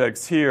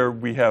context here,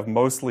 we have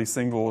mostly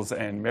singles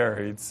and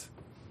marrieds,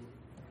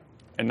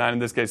 and not in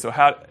this case, so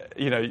how,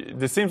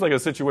 this seems like a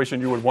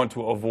situation you would want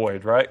to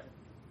avoid, right?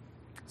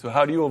 So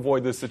how do you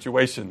avoid this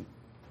situation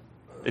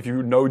if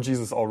you know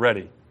Jesus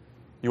already?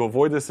 You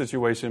avoid this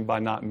situation by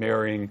not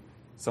marrying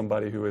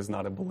somebody who is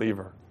not a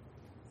believer.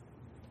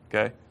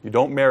 Okay? You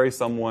don't marry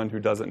someone who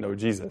doesn't know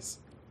Jesus.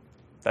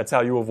 That's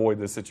how you avoid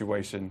this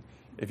situation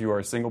if you are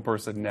a single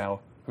person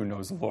now who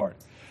knows the Lord.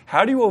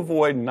 How do you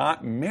avoid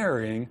not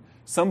marrying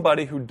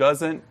somebody who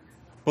doesn't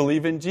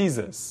believe in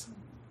Jesus?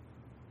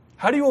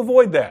 How do you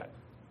avoid that?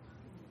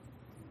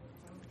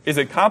 Is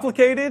it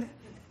complicated?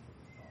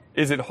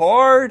 Is it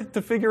hard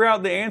to figure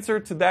out the answer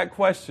to that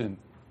question?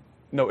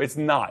 No, it's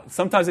not.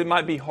 Sometimes it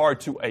might be hard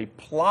to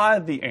apply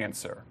the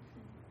answer.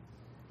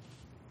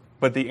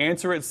 But the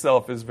answer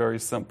itself is very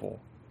simple.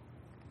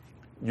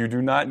 You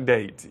do not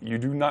date. You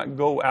do not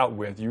go out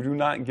with. You do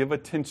not give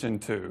attention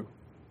to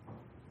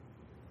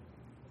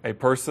a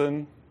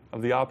person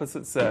of the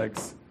opposite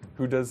sex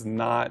who does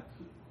not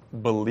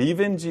believe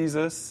in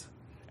Jesus.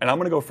 And I'm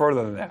going to go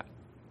further than that.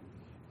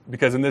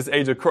 Because in this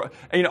age of,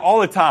 all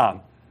the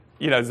time,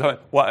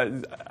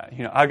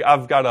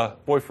 I've got a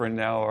boyfriend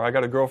now, or I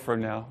got a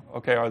girlfriend now.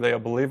 Okay, are they a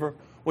believer?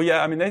 Well,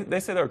 yeah, they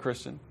say they're a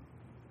Christian.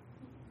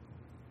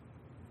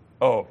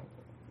 Oh,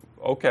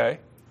 okay.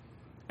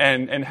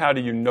 And how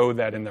do you know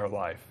that in their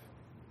life?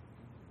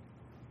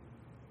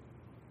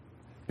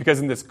 Because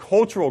in this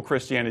cultural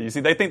Christianity, you see,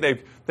 they think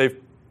they've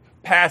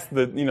passed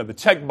the the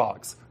check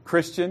box.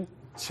 Christian,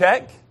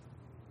 check.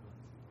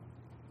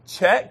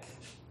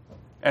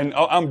 And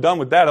I'm done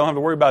with that. I don't have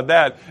to worry about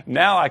that.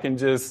 Now I can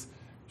just,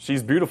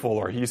 she's beautiful,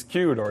 or he's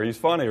cute, or he's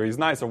funny, or he's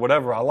nice, or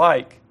whatever I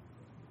like.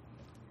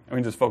 And we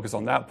can just focus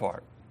on that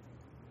part.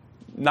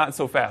 Not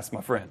so fast, my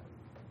friend.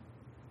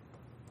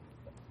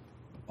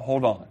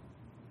 Hold on.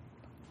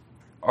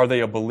 Are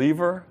they a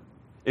believer?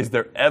 Is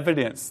there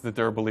evidence that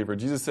they're a believer?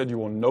 Jesus said you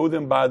will know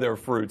them by their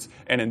fruits.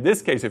 And in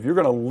this case, if you're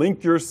going to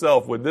link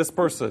yourself with this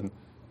person,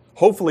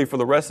 hopefully for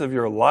the rest of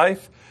your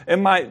life,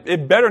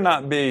 it better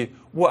not be,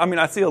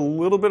 I see a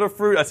little bit of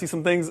fruit. I see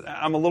some things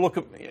I'm a little,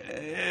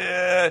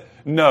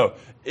 no,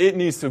 it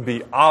needs to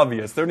be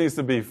obvious. There needs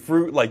to be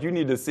fruit, like you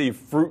need to see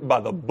fruit by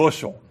the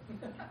bushel.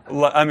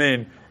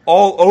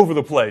 All over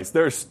the place.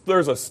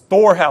 There's a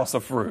storehouse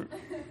of fruit.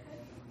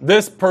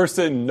 This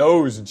person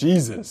knows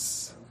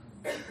Jesus.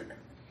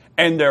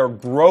 And they're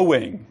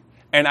growing.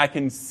 And I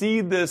can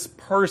see this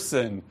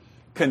person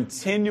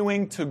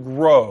continuing to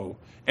grow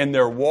in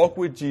their walk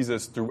with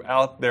Jesus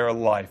throughout their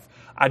life.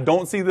 I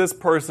don't see this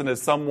person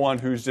as someone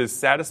who's just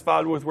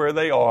satisfied with where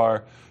they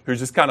are, who's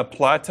just kind of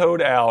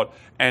plateaued out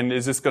and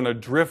is just going to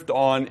drift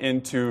on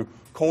into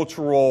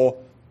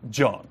cultural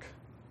junk.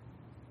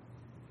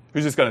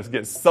 Who's just going to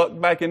get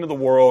sucked back into the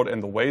world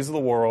and the ways of the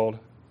world.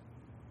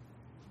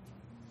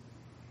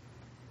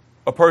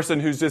 A person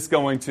who's just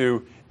going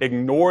to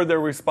ignore their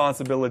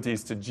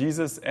responsibilities to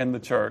Jesus and the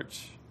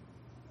church.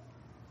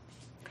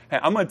 Hey,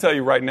 I'm going to tell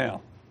you right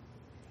now,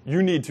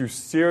 you need to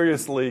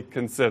seriously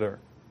consider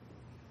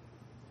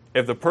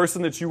if the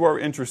person that you are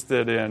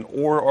interested in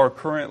or are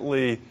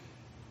currently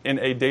in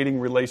a dating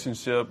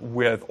relationship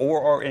with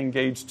or are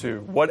engaged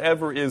to,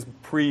 whatever is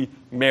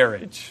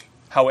pre-marriage,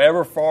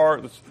 however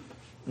far,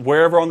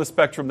 wherever on the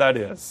spectrum that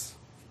is,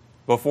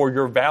 before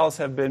your vows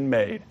have been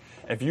made,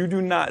 if you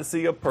do not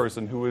see a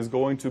person who is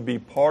going to be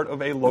part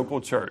of a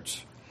local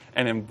church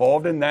and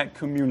involved in that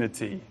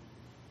community,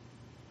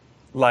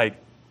 like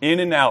in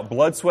and out,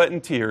 blood, sweat,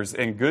 and tears,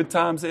 in good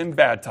times and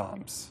bad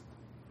times,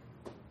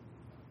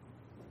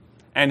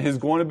 and is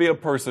going to be a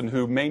person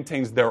who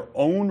maintains their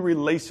own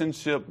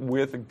relationship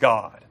with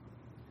God,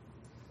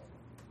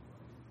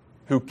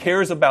 who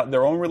cares about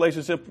their own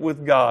relationship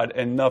with God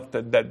enough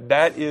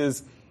that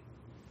is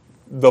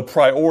the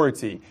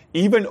priority,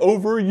 even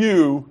over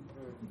you,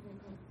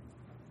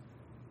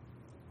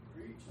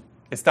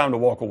 it's time to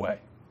walk away.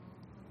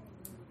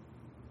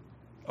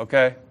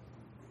 Okay?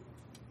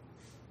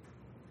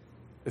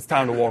 It's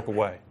time to walk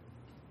away.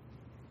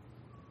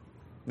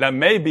 That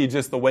may be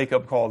just the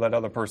wake-up call that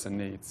other person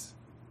needs.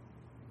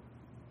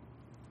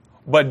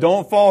 But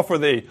don't fall for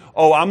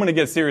I'm going to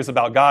get serious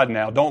about God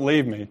now. Don't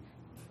leave me.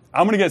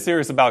 I'm going to get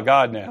serious about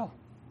God now.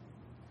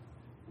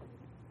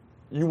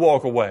 You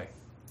walk away.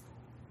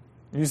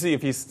 You see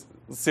if he's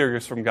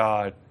serious from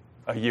God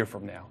a year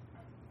from now.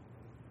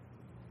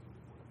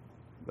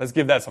 Let's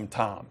give that some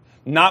time.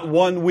 Not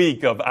 1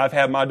 week of I've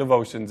had my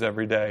devotions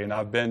every day and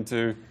I've been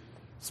to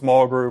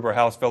small group or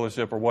house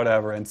fellowship or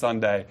whatever, and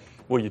Sunday,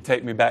 will you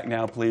take me back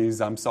now,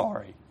 please? I'm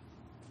sorry.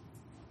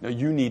 No,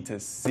 you need to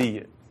see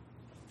it.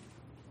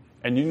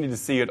 And you need to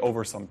see it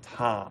over some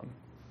time.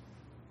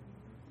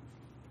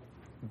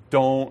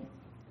 Don't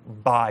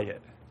buy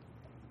it.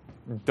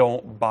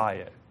 Don't buy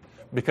it.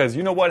 Because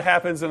you know what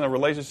happens in a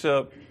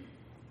relationship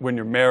when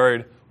you're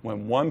married?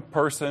 When one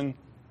person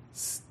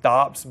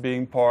stops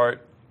being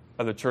part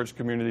of the church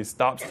community,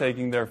 stops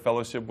taking their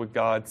fellowship with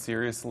God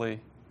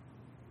seriously,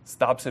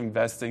 stops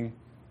investing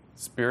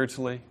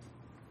spiritually,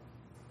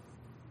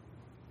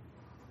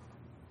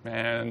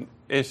 man,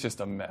 it's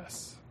just a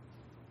mess.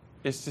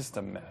 It's just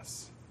a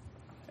mess.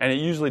 And it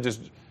usually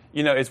just,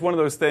 it's one of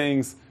those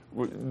things,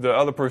 the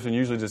other person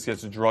usually just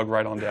gets drugged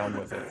right on down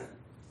with it.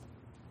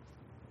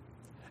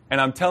 And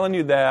I'm telling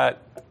you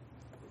that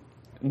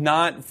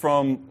not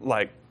from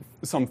like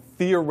some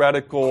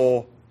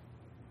theoretical,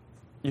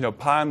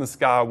 pie in the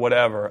sky,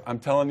 whatever. I'm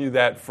telling you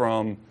that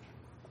from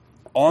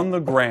on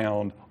the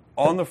ground,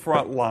 on the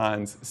front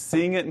lines,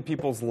 seeing it in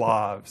people's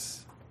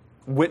lives,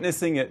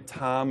 witnessing it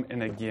time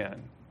and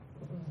again.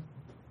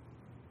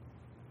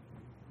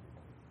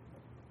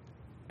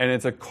 And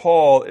it's a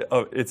call,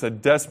 it's a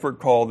desperate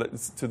call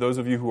to those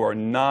of you who are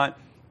not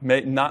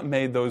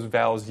made those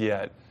vows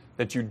yet,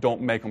 that you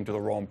don't make them to the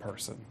wrong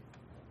person.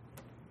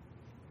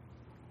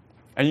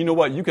 And you know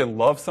what? You can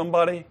love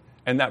somebody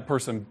and that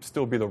person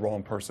still be the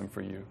wrong person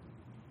for you.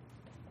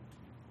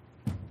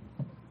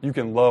 You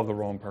can love the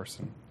wrong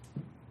person.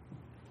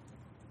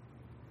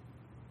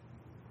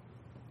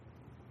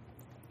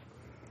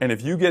 And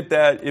if you get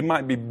that, it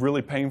might be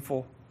really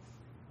painful.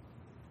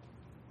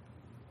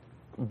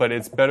 But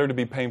it's better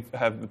to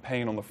have the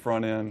pain on the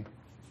front end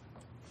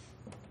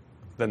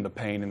than the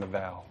pain in the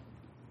vow.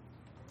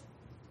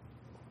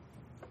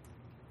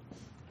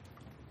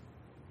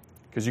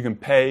 Because you can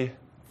pay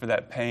for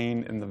that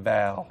pain in the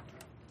vow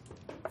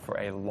for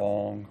a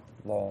long,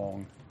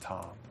 long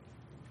time.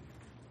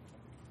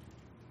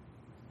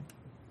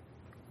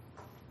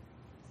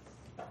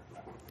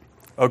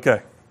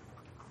 Okay.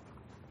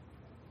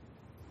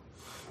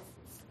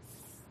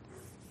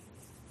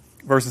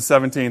 Verses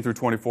 17 through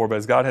 24, but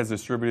as God has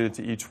distributed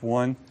to each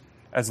one,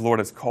 as the Lord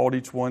has called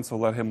each one, so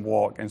let him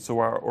walk. And so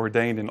are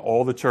ordained in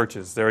all the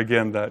churches. There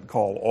again, that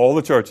call, all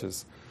the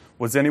churches.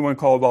 Was anyone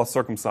called while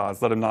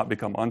circumcised? Let him not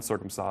become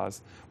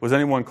uncircumcised. Was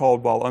anyone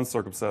called while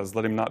uncircumcised?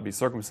 Let him not be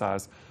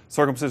circumcised.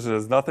 Circumcision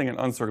is nothing and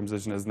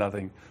uncircumcision is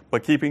nothing.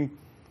 But keeping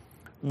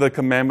the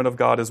commandment of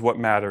God is what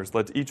matters.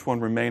 Let each one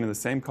remain in the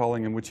same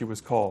calling in which he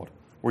was called.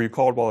 Were you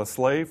called while a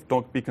slave?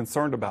 Don't be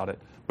concerned about it.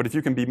 But if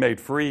you can be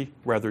made free,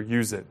 rather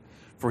use it.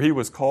 For he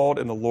was called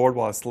in the Lord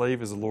while a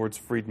slave is the Lord's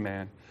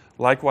freedman.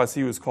 Likewise,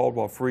 he was called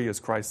while free is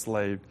Christ's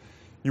slave.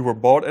 You were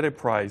bought at a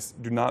price.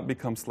 Do not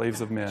become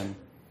slaves of men.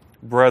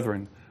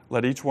 Brethren,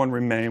 let each one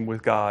remain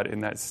with God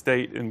in that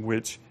state in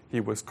which he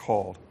was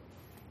called.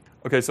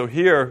 Okay, so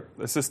here,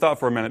 let's just stop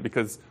for a minute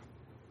because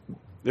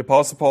the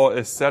Apostle Paul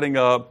is setting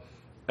up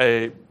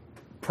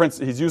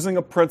he's using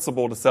a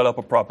principle to set up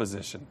a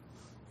proposition.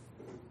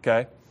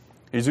 Okay?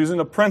 He's using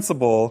a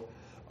principle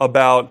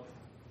about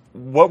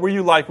what were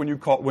you like when you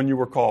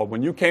were called?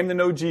 When you came to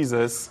know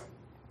Jesus,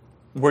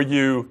 were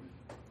you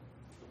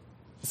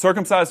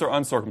circumcised or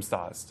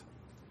uncircumcised?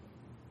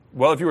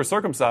 Well, if you were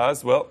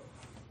circumcised, I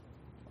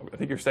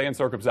think you're staying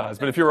circumcised.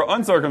 But if you were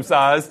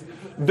uncircumcised,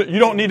 you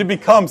don't need to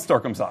become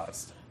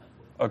circumcised.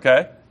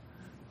 Okay?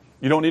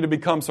 You don't need to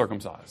become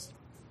circumcised.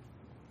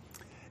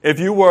 If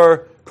you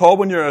were called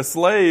when you're a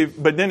slave,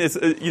 but then it's,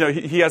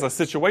 he has a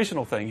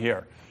situational thing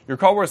here. You're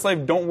called when you're a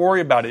slave, don't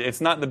worry about it.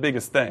 It's not the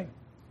biggest thing.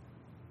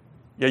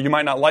 Yeah, you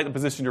might not like the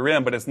position you're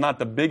in, but it's not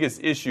the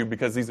biggest issue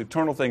because these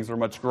eternal things are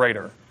much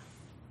greater.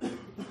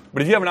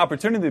 But if you have an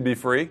opportunity to be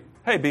free,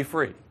 hey, be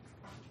free.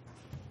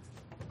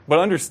 But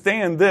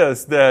understand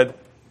this, that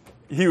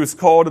he was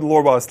called in the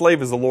Lord while a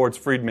slave is the Lord's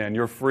freedman.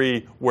 You're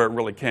free where it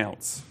really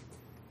counts.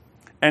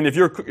 And if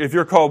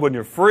you're called when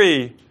you're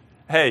free,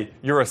 hey,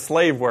 you're a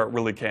slave where it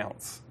really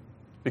counts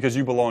because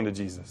you belong to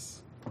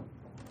Jesus.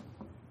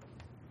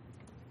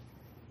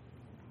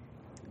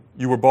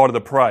 You were bought at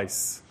a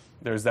price.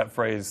 There's that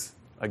phrase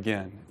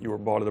again. You were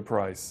bought at a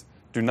price.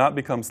 Do not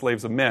become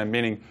slaves of men,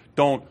 meaning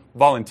don't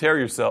volunteer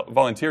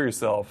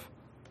yourself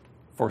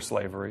for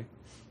slavery.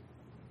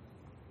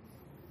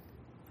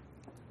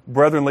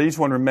 Brethren, let each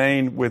one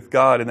remain with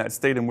God in that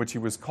state in which he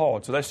was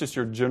called. So that's just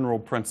your general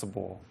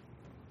principle.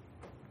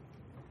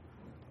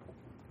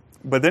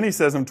 But then he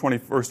says in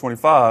verse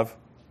 25,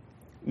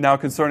 now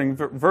concerning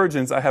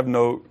virgins, I have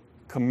no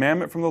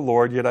commandment from the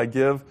Lord, yet I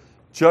give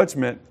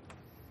judgment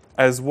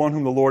as one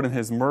whom the Lord in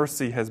his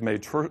mercy has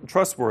made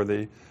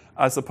trustworthy.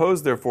 I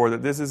suppose, therefore,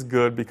 that this is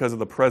good because of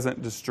the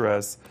present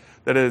distress,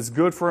 that it is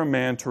good for a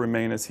man to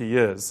remain as he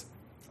is.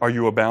 Are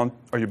you bound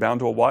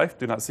to a wife?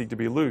 Do not seek to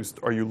be loosed.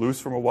 Are you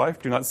loosed from a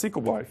wife? Do not seek a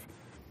wife.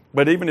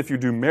 But even if you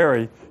do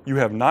marry, you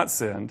have not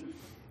sinned.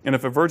 And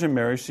if a virgin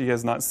marries, she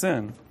has not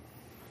sinned.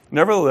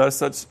 Nevertheless,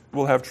 such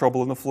will have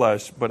trouble in the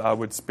flesh, but I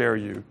would spare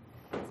you.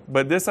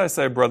 But this I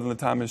say, brethren, the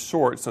time is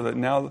short, so that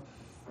now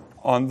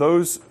on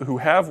those who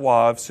have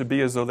wives should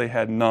be as though they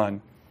had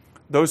none.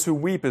 Those who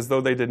weep as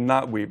though they did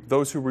not weep.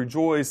 Those who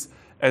rejoice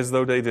as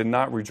though they did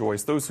not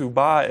rejoice. Those who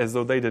buy as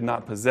though they did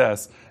not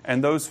possess.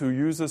 And those who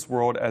use this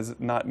world as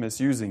not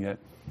misusing it.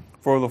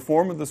 For the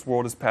form of this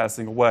world is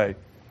passing away.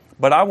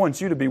 But I want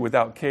you to be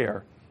without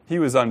care. He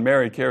who is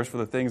unmarried cares for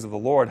the things of the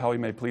Lord, how he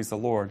may please the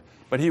Lord.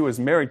 But he who is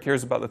married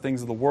cares about the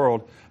things of the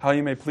world, how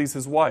he may please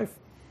his wife.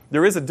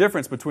 There is a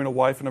difference between a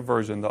wife and a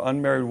virgin. The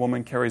unmarried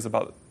woman cares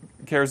about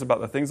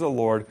the things of the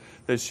Lord,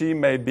 that she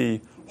may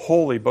be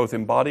holy both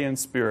in body and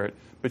spirit.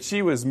 But she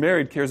who is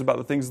married cares about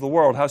the things of the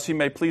world, how she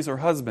may please her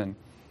husband.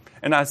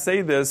 And I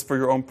say this for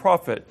your own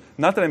profit,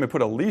 not that I may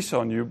put a leash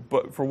on you,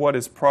 but for what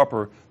is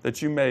proper,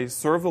 that you may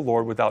serve the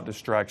Lord without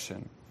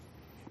distraction.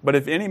 But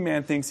if any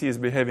man thinks he is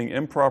behaving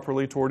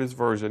improperly toward his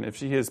virgin, if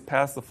she is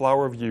past the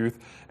flower of youth,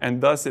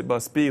 and thus it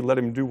must be, let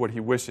him do what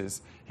he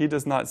wishes. He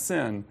does not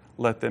sin,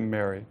 let them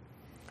marry.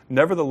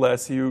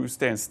 Nevertheless, he who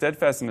stands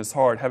steadfast in his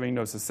heart, having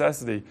no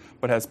necessity,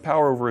 but has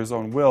power over his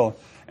own will,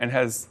 and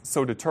has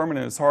so determined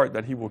in his heart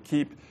that he will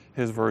keep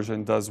his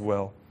virgin, does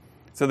well.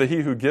 So that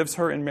he who gives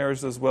her in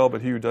marriage does well,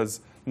 but he who does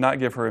not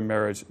give her in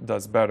marriage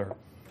does better.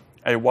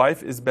 A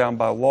wife is bound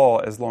by law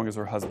as long as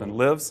her husband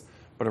lives,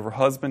 but if her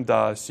husband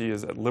dies, she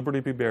is at liberty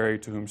to be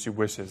married to whom she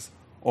wishes,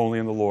 only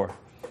in the Lord.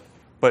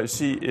 But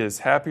she is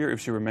happier if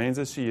she remains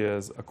as she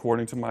is,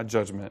 according to my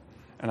judgment,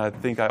 and I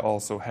think I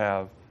also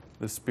have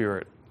the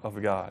Spirit of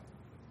God.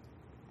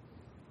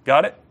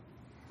 Got it?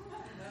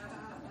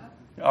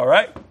 All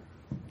right?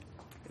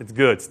 It's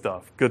good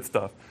stuff, good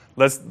stuff.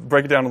 Let's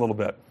break it down a little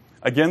bit.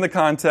 Again, the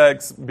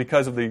context,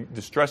 because of the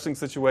distressing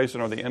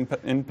situation or the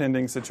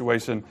impending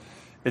situation,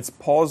 it's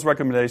Paul's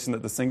recommendation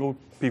that the single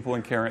people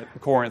in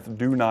Corinth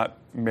do not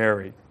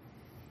marry.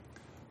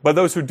 But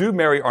those who do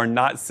marry are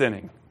not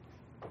sinning.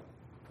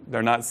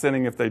 They're not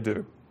sinning if they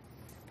do.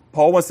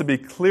 Paul wants to be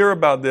clear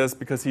about this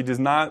because he does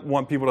not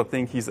want people to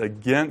think he's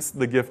against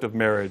the gift of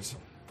marriage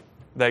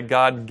that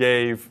God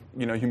gave,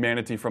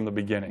 humanity from the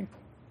beginning.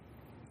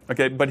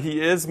 Okay, but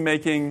he is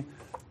making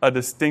a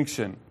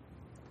distinction.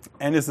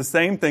 And it's the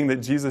same thing that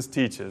Jesus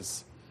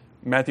teaches.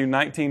 Matthew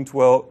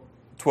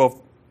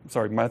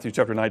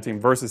chapter 19,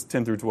 verses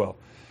 10 through 12.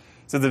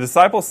 So the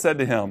disciples said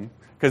to him,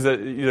 because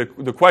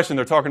the question,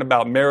 they're talking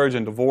about marriage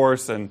and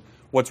divorce and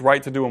what's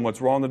right to do and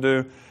what's wrong to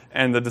do.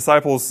 And the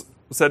disciples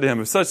said to him,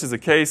 if such is the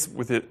case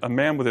with a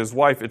man with his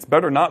wife, it's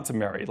better not to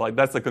marry. Like,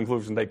 that's the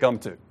conclusion they come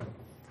to.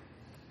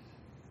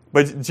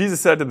 But Jesus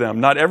said to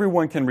them, not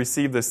everyone can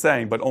receive this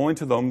saying, but only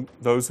to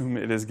those whom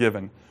it is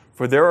given.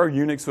 For there are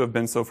eunuchs who have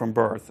been so from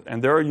birth,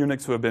 and there are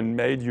eunuchs who have been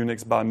made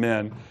eunuchs by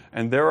men,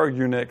 and there are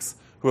eunuchs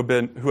who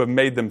have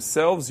made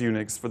themselves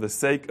eunuchs for the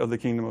sake of the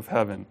kingdom of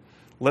heaven.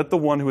 Let the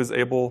one who is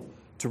able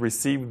to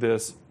receive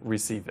this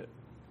receive it.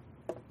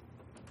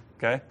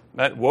 Okay?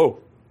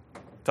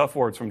 Tough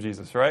words from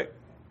Jesus, right?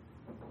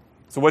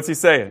 So what's he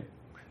saying?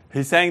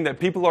 He's saying that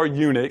people are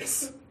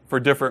eunuchs for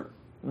different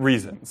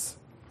reasons.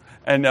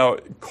 And now,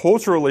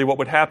 culturally, what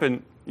would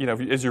happen,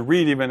 as you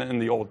read even in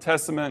the Old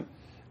Testament,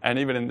 and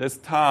even in this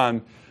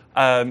time,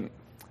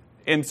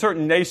 in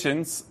certain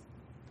nations,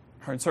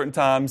 or in certain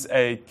times,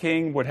 a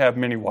king would have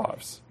many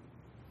wives.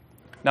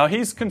 Now,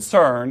 he's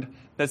concerned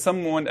that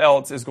someone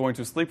else is going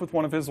to sleep with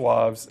one of his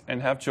wives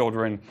and have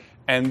children,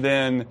 and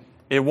then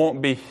it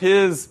won't be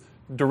his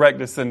direct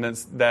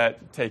descendants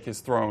that take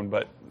his throne,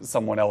 but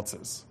someone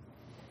else's.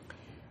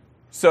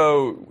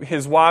 So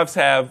his wives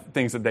have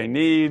things that they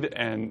need,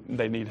 and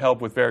they need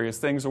help with various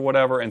things or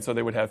whatever, and so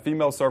they would have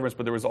female servants,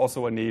 but there was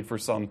also a need for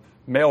some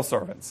male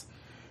servants.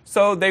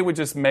 So they would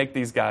just make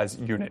these guys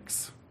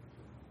eunuchs,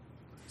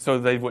 so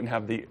they wouldn't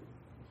have the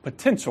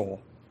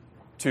potential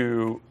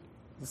to,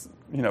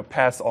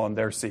 pass on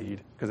their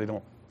seed, because they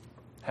don't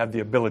have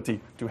the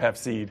ability to have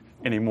seed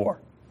anymore.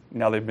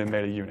 Now they've been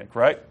made a eunuch,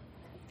 right?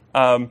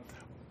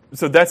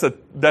 So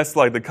that's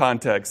like the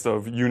context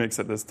of eunuchs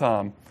at this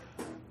time,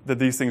 that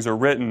these things are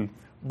written.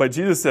 But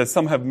Jesus says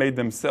some have made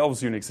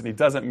themselves eunuchs, and he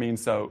doesn't mean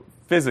so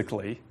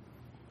physically,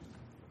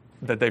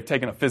 that they've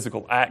taken a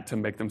physical act to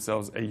make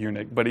themselves a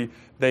eunuch, but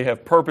they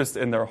have purposed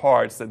in their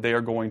hearts that they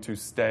are going to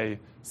stay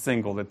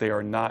single, that they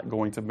are not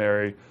going to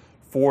marry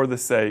for the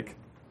sake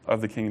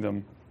of the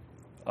kingdom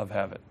of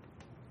heaven.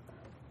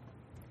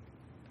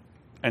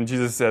 And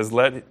Jesus says,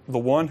 let the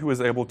one who is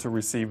able to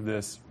receive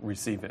this,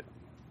 receive it.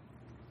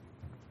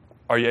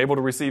 Are you able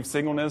to receive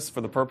singleness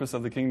for the purpose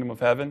of the kingdom of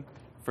heaven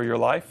for your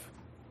life?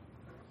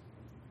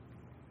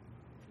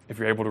 If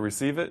you're able to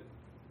receive it,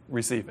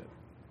 receive it.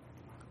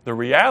 The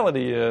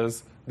reality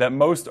is that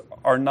most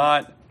are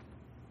not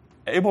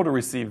able to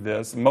receive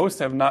this. Most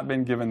have not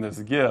been given this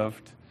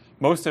gift.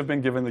 Most have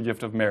been given the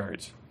gift of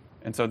marriage.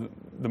 And so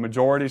the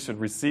majority should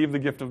receive the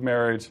gift of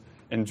marriage,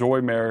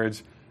 enjoy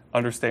marriage,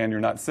 understand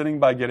you're not sinning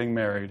by getting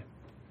married,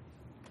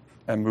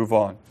 and move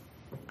on.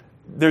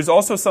 There's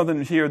also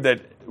something here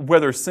that,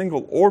 whether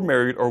single or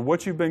married, or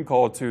what you've been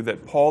called to,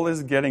 that Paul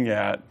is getting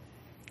at,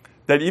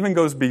 that even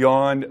goes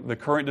beyond the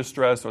current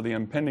distress or the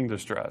impending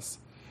distress.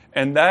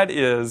 And that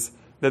is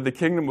that the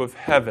kingdom of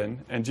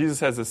heaven, and Jesus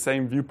has the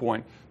same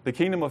viewpoint, the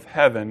kingdom of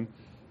heaven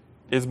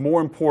is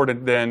more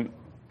important than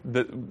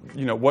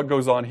what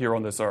goes on here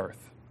on this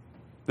earth.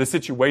 The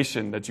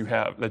situation that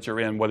you're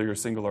in, whether you're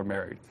single or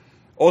married.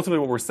 Ultimately,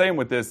 what we're saying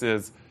with this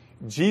is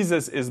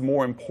Jesus is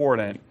more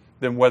important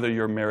than whether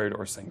you're married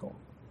or single.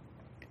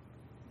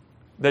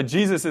 That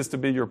Jesus is to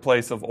be your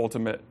place of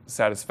ultimate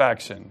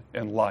satisfaction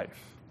in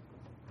life.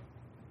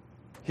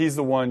 He's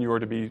the one you are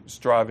to be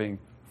striving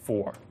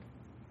for.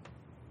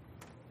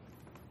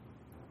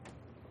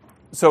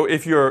 So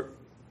if you're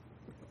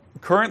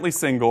currently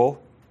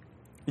single,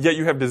 yet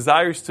you have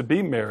desires to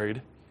be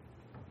married,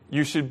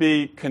 you should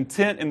be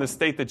content in the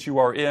state that you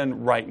are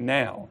in right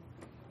now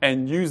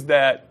and use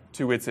that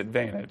to its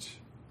advantage.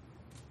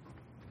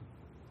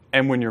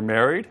 And when you're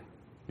married,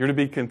 you're to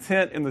be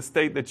content in the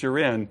state that you're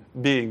in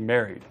being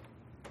married.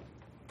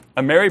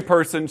 A married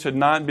person should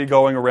not be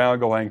going around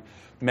going,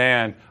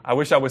 man, I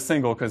wish I was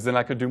single because then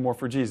I could do more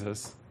for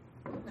Jesus.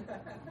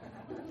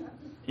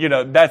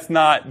 That's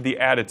not the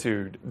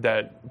attitude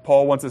that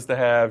Paul wants us to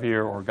have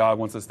here or God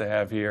wants us to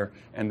have here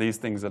and these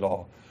things at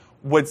all.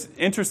 What's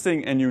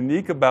interesting and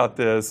unique about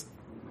this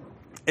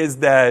is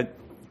that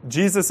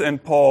Jesus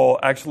and Paul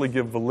actually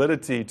give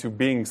validity to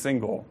being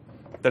single,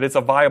 that it's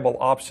a viable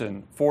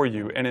option for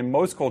you. And in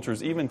most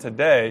cultures, even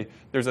today,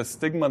 there's a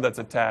stigma that's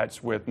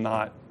attached with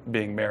not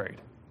being married.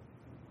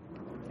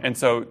 And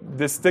so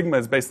this stigma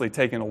is basically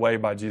taken away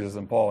by Jesus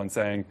and Paul and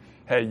saying,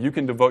 hey, you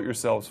can devote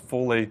yourselves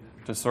fully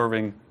to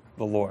serving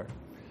the Lord.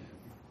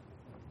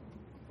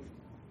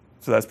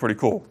 So that's pretty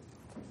cool.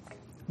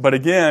 But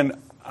again,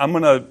 I'm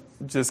going to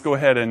just go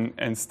ahead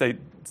and state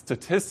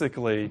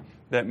statistically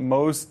that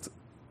most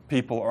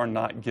people are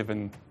not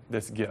given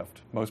this gift.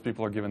 Most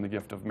people are given the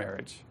gift of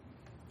marriage.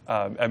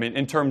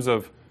 In terms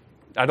of,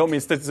 I don't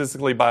mean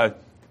statistically by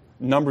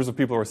numbers of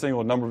people who are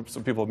single, numbers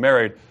of people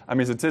married. I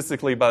mean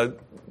statistically by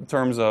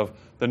terms of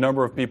the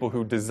number of people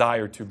who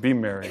desire to be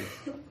married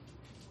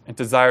and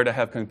desire to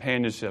have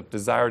companionship,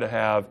 desire to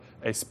have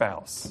a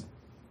spouse,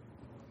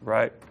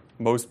 right?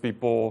 Most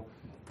people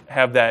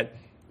have that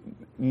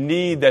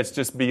need that's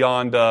just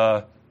beyond,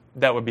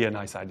 that would be a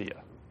nice idea.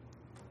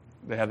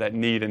 They have that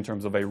need in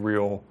terms of a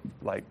real,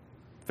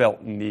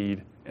 felt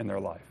need in their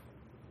life,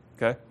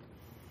 okay?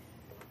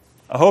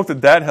 I hope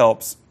that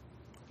helps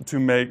to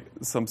make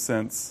some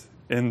sense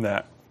in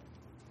that.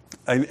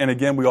 And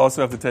again, we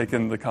also have to take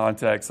in the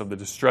context of the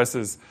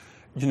distresses.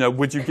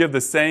 Would you give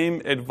the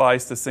same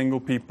advice to single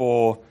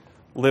people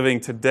living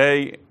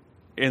today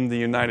in the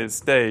United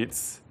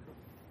States,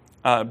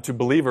 to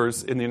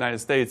believers in the United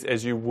States,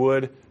 as you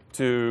would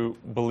to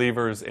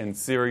believers in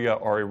Syria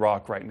or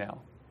Iraq right now?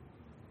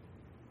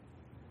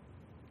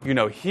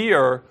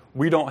 Here,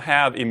 we don't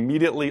have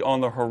immediately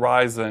on the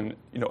horizon,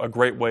 a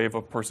great wave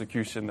of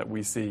persecution that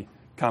we see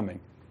coming.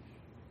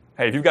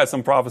 Hey, if you've got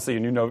some prophecy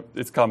and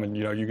it's coming,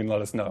 you can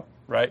let us know,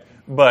 right?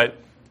 But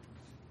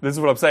this is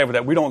what I'm saying with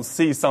that. We don't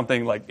see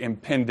something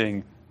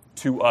impending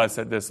to us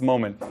at this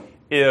moment.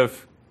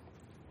 If,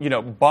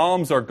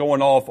 bombs are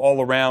going off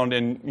all around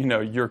in,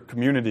 your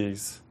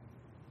communities,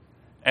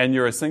 and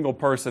you're a single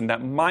person,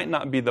 that might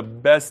not be the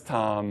best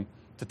time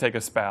to take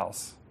a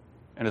spouse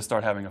and to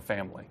start having a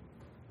family.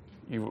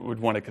 You would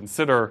want to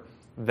consider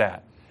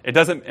that. It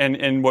doesn't,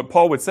 and what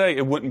Paul would say,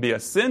 it wouldn't be a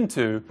sin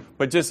to,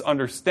 but just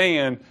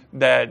understand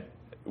that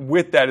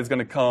with that is going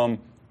to come,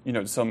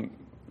 some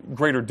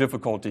greater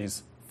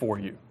difficulties for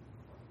you.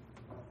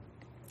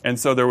 And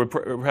so there would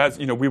perhaps,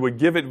 we would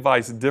give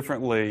advice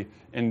differently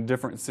in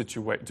different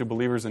to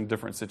believers in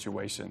different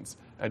situations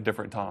at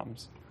different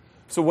times.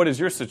 So what is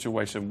your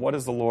situation? What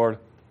has the Lord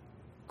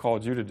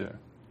called you to do?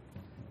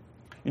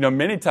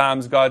 Many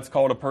times God's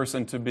called a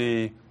person to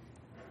be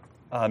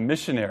a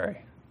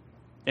missionary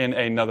in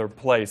another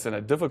place, in a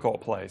difficult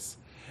place.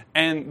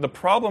 And the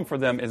problem for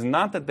them is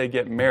not that they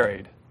get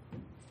married,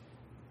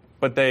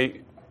 but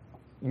they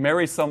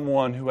marry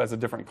someone who has a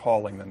different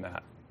calling than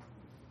that.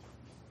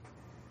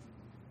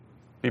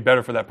 Be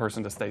better for that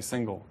person to stay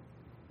single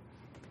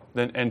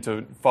and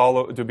to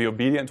be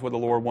obedient to what the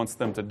Lord wants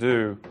them to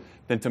do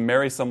than to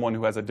marry someone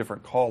who has a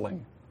different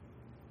calling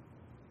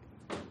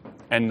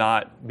and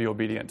not be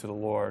obedient to the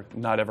Lord,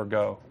 not ever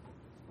go.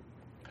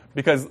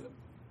 Because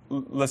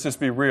let's just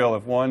be real,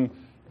 if one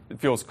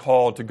feels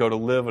called to go to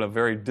live in a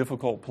very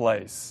difficult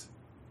place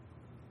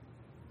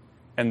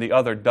and the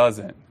other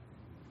doesn't,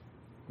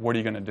 what are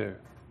you going to do?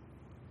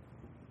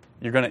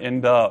 You're going to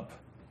end up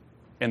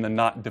in the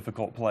not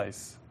difficult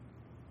place.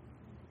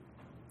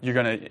 You're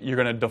going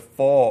to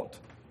default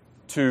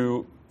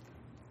to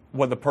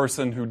what the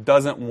person who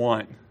doesn't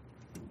want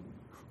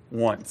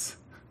wants.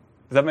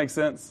 Does that make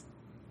sense?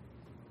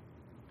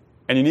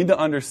 And you need to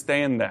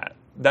understand that.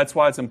 That's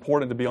why it's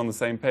important to be on the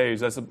same page.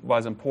 That's why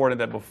it's important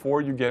that before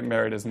you get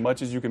married, as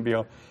much as you can be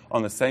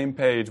on the same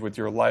page with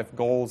your life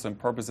goals and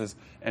purposes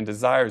and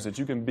desires that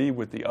you can be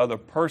with the other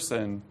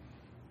person,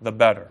 the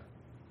better.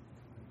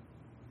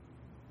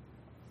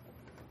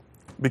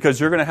 Because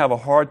you're going to have a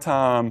hard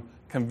time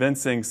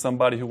convincing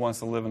somebody who wants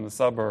to live in the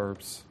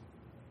suburbs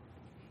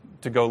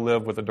to go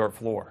live with a dirt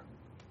floor.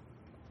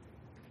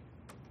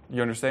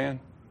 You understand?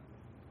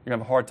 You're going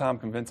to have a hard time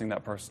convincing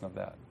that person of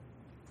that.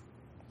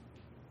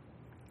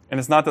 And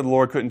it's not that the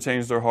Lord couldn't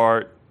change their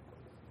heart,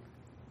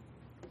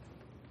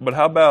 but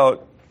how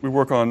about we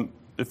work on,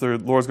 if the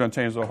Lord's going to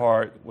change their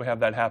heart, we have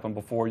that happen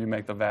before you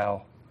make the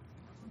vow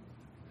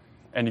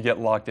and you get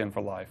locked in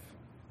for life.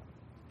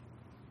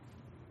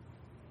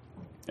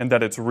 And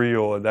that it's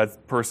real, and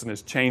that person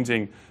is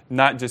changing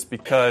not just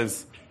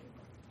because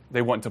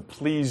they want to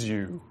please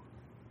you,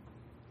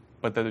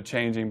 but that they're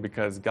changing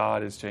because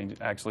God is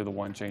actually the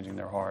one changing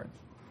their heart.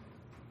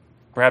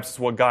 Perhaps it's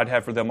what God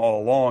had for them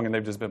all along, and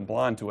they've just been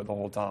blind to it the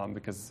whole time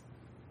because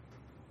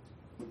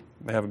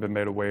they haven't been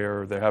made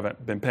aware, or they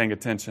haven't been paying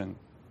attention.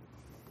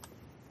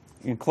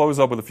 We'll close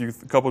up with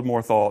a couple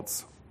more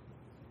thoughts,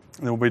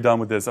 and then we'll be done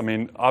with this. I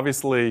mean,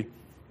 obviously,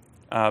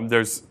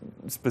 there's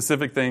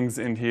specific things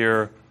in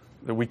here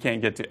that we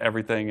can't get to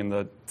everything in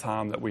the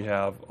time that we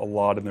have a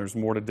lot, and there's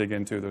more to dig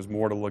into. There's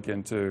more to look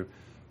into,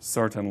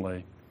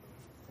 certainly.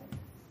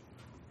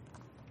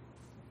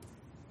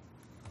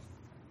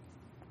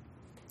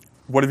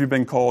 What have you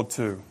been called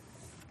to?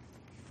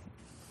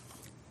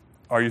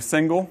 Are you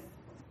single?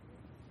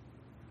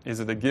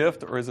 Is it a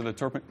gift or is it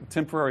a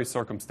temporary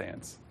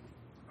circumstance?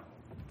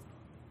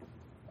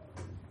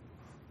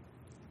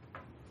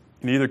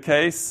 In either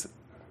case,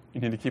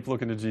 you need to keep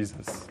looking to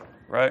Jesus,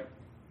 right?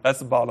 That's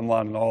the bottom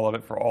line in all of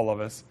it for all of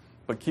us.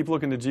 But keep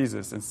looking to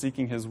Jesus and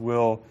seeking His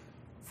will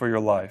for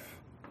your life.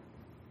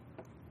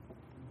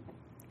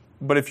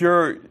 But if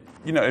you're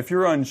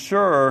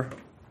unsure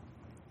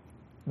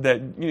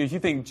that if you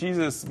think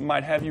Jesus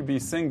might have you be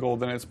single,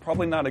 then it's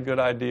probably not a good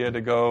idea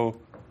to go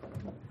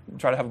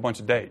try to have a bunch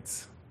of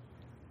dates.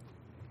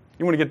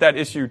 You want to get that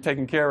issue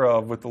taken care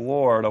of with the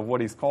Lord of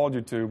what He's called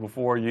you to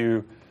before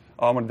you,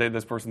 I'm going to date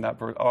this person, that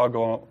person. I'll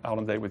go out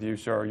on a date with you.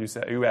 Sure,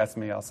 you ask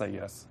me, I'll say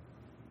yes.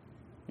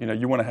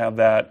 You want to have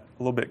that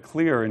a little bit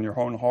clear in your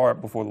own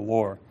heart before the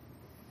Lord.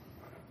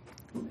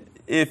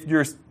 If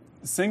your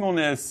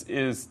singleness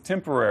is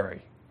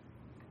temporary,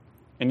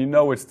 and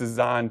it's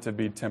designed to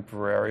be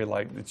temporary,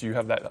 like that you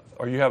have that,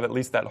 or you have at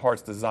least that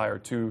heart's desire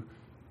to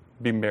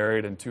be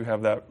married and to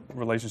have that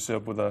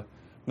relationship with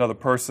another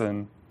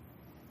person.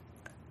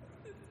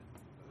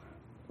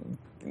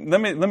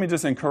 Let me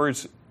just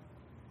encourage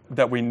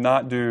that we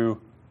not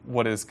do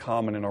what is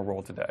common in our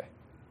world today.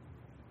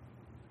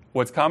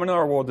 What's common in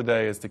our world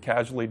today is to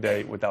casually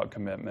date without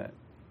commitment,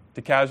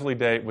 to casually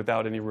date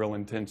without any real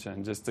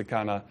intention, just to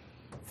kind of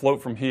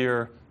float from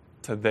here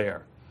to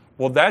there.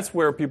 Well, that's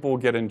where people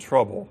get in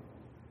trouble.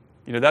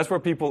 That's where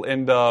people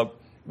end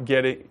up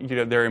getting,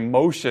 their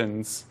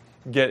emotions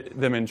get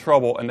them in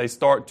trouble, and they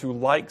start to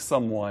like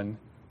someone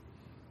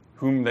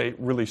whom they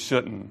really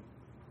shouldn't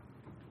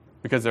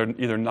because they're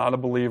either not a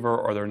believer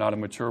or they're not a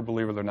mature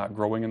believer, they're not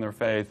growing in their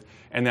faith,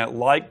 and that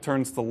like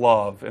turns to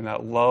love, and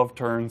that love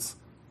turns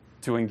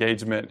to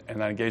engagement,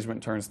 and that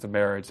engagement turns to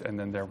marriage, and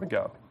then there we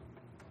go.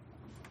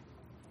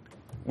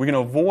 We can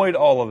avoid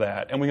all of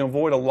that, and we can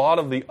avoid a lot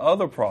of the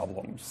other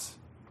problems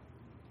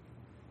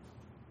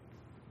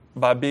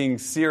by being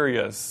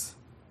serious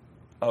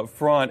up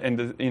front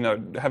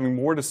and having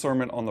more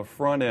discernment on the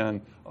front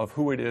end of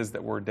who it is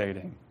that we're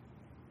dating.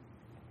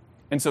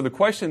 And so the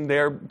question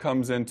there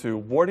comes into,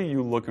 what are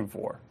you looking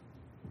for?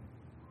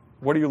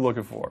 What are you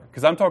looking for?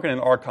 Because I'm talking in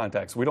our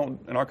context.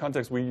 In our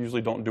context, we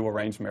usually don't do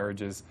arranged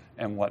marriages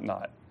and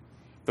whatnot.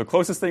 The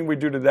closest thing we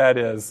do to that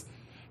is,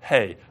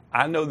 hey,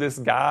 I know this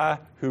guy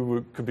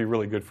who could be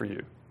really good for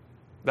you.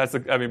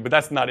 But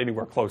that's not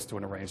anywhere close to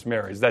an arranged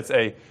marriage. That's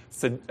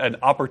an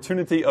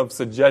opportunity of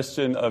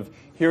suggestion of,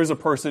 here's a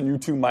person you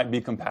two might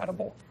be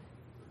compatible.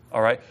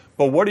 All right?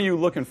 But what are you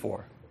looking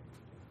for?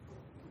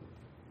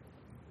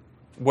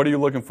 What are you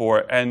looking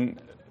for?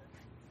 And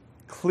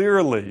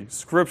clearly,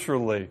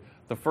 scripturally,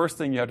 the first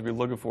thing you have to be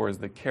looking for is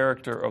the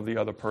character of the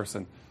other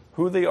person,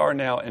 who they are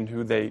now and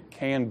who they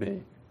can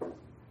be.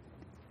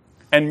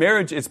 And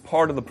marriage is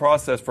part of the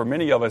process for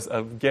many of us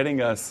of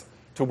getting us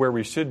to where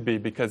we should be,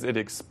 because it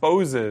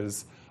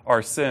exposes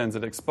our sins,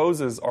 it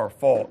exposes our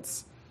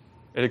faults,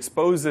 it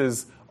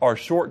exposes our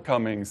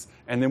shortcomings,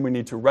 and then we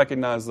need to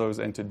recognize those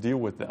and to deal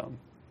with them.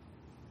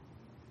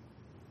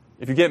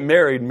 If you get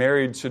married,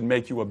 marriage should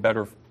make you a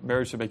better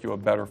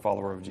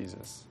follower of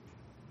Jesus.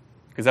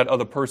 Because that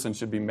other person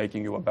should be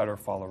making you a better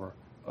follower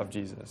of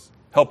Jesus,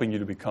 helping you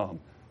to become,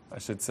 I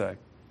should say.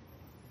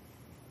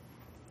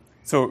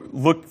 So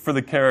look for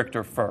the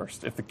character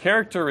first. If the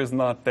character is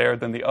not there,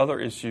 then the other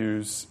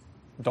issues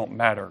don't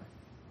matter.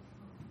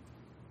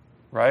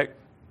 Right?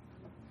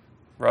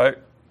 Right?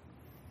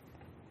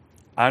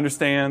 I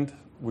understand.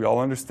 We all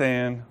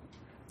understand.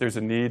 There's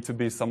a need to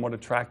be somewhat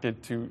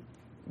attracted to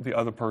the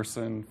other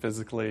person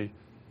physically,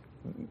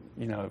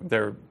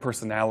 their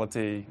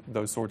personality,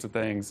 those sorts of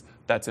things.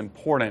 That's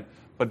important,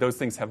 but those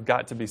things have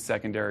got to be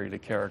secondary to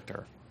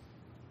character.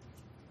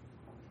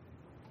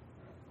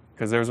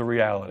 Because there's a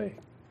reality.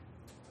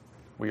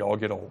 We all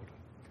get old.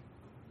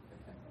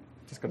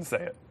 Just going to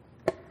say it.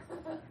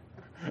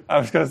 I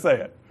was going to say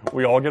it.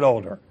 We all get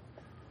older.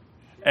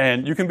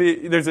 And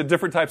there's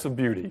different types of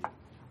beauty.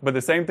 But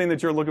the same thing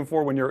that you're looking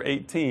for when you're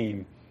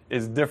 18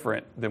 is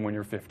different than when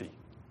you're 50.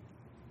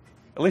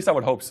 At least I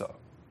would hope so.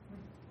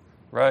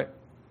 Right?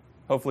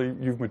 Hopefully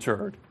you've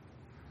matured.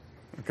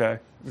 Okay?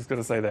 Just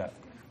going to say that.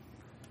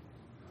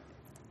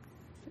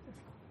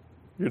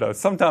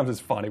 Sometimes it's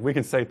funny. We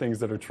can say things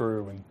that are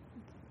true and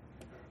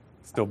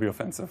still be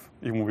offensive,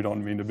 even when we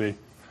don't mean to be.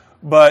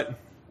 But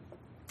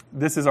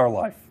this is our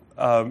life.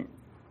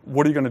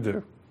 What are you going to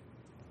do?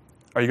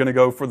 Are you going to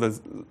go for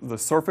the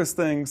surface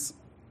things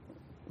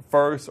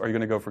first, or are you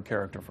going to go for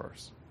character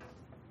first?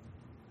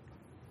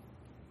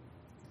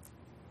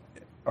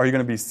 Are you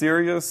going to be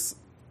serious,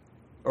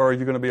 or are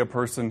you going to be a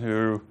person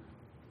who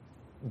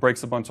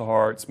breaks a bunch of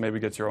hearts, maybe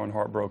gets your own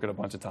heart broken a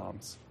bunch of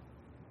times?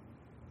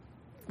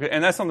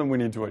 And that's something we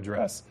need to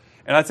address.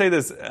 And I say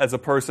this as a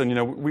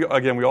person, we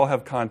all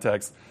have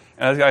context.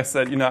 And as I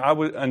said, I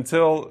was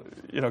until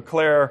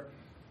Claire,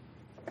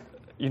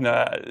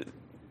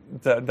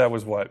 that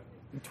was what,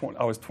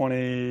 I was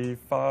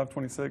 25,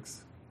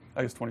 26.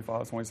 I was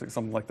 25, 26,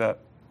 something like that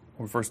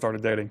when we first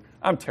started dating.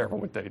 I'm terrible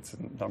with dates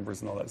and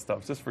numbers and all that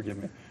stuff. Just forgive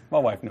me. My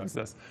wife knows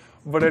this.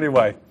 But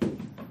anyway,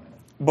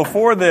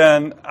 before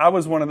then, I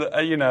was one of the,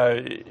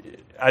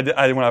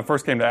 when I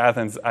first came to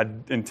Athens, I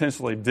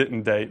intentionally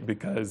didn't date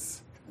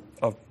because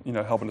of,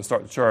 helping to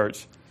start the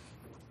church.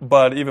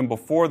 But even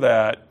before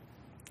that,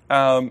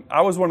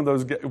 I was one of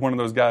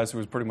those guys who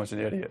was pretty much an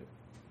idiot.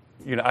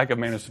 I could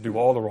manage to do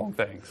all the wrong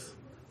things.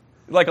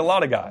 Like a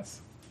lot of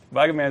guys. But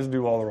I could manage to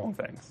do all the wrong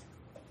things.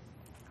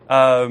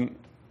 I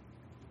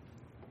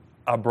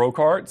broke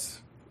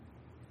hearts,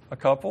 a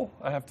couple,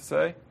 I have to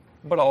say,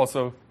 but I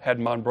also had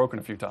mine broken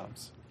a few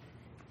times.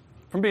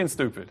 From being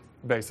stupid,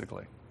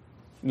 basically.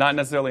 Not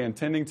necessarily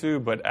intending to,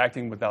 but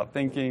acting without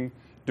thinking,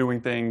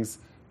 doing things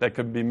that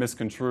could be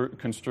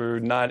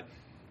misconstrued, not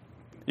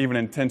even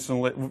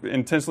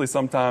intentionally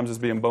sometimes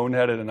just being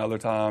boneheaded, and other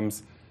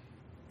times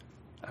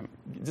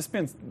just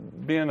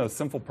being a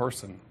sinful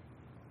person.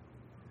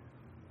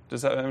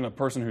 Just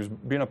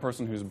being a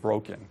person who's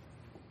broken.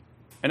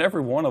 And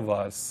every one of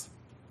us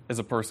is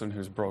a person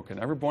who's broken.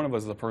 Every one of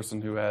us is a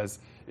person who has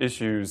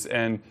issues.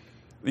 And,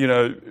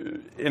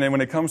 and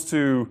when it comes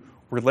to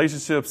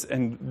relationships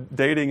and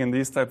dating and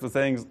these types of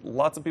things,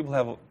 lots of people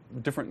have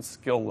different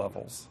skill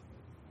levels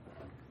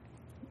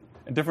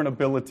and different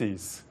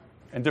abilities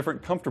and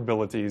different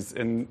comfortabilities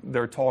in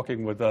their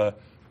talking with a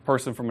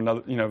person from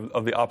another,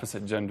 of the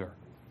opposite gender.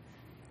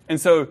 And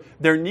so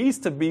there needs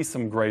to be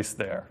some grace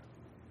there.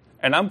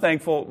 And I'm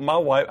thankful, my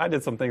wife, I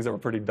did some things that were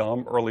pretty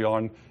dumb early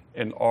on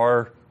in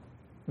our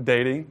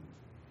dating.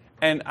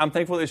 And I'm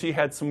thankful that she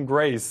had some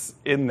grace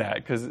in that,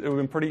 because it would have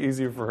been pretty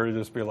easy for her to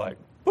just be like,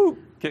 boop,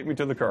 kick me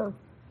to the curb.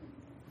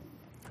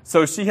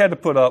 So she had to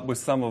put up with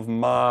some of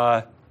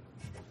my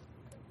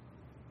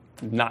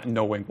not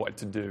knowing what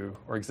to do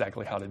or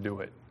exactly how to do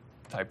it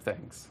type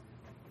things.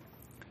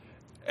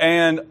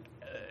 And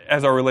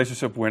as our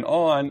relationship went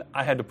on,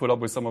 I had to put up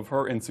with some of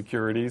her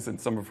insecurities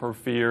and some of her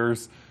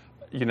fears,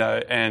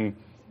 and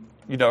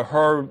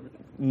her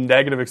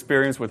negative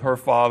experience with her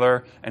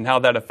father and how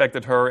that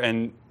affected her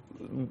and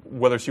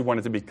whether she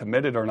wanted to be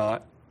committed or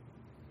not.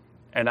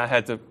 And I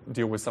had to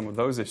deal with some of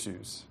those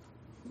issues.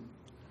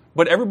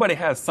 But everybody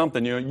has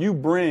something. You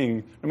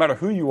bring, no matter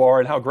who you are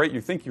and how great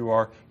you think you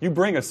are, you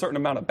bring a certain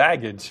amount of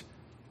baggage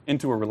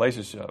into a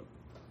relationship.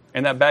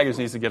 And that baggage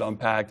needs to get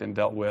unpacked and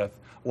dealt with.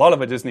 A lot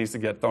of it just needs to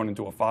get thrown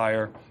into a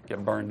fire,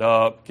 get burned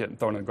up, get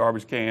thrown in a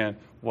garbage can,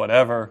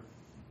 whatever,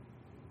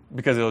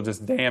 because it'll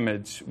just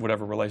damage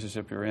whatever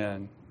relationship you're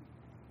in.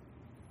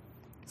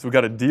 So we've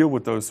got to deal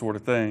with those sort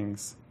of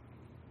things.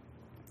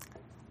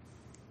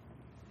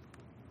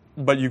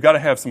 But you've got to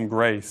have some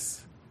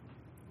grace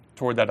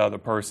toward that other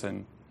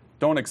person.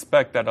 Don't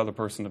expect that other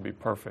person to be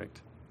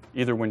perfect,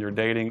 either when you're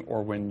dating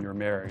or when you're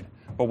married.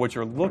 But what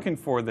you're looking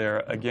for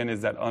there, again,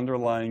 is that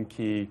underlying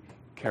key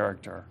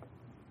character.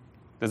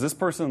 Does this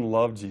person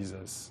love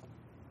Jesus?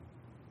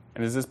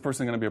 And is this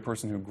person going to be a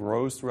person who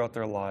grows throughout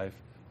their life?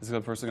 Is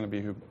this person going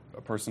to be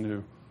a person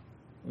who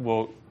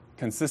will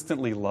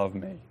consistently love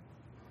me?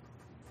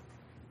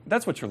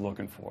 That's what you're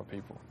looking for,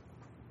 people.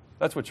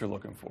 That's what you're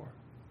looking for.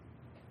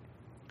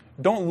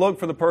 Don't look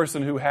for the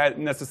person who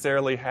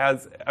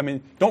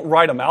don't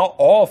write them out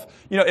off.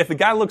 If the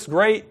guy looks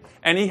great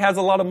and he has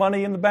a lot of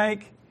money in the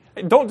bank,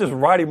 Don't just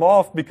write him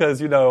off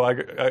because,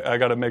 I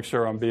got to make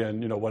sure I'm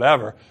being,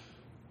 whatever.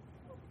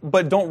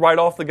 But don't write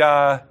off the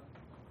guy.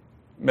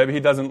 Maybe he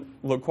doesn't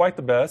look quite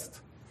the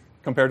best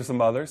compared to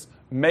some others.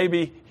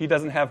 Maybe he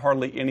doesn't have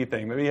hardly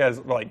anything. Maybe he has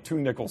like 2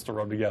 nickels to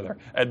rub together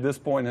at this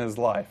point in his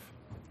life.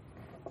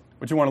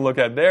 What you want to look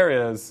at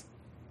there is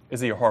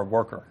he a hard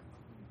worker?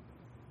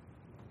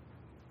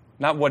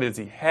 Not what does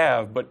he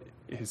have, but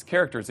his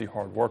character, is he a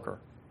hard worker?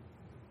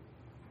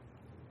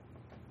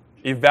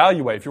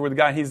 Evaluate. If you're with a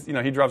guy,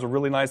 he drives a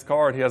really nice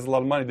car and he has a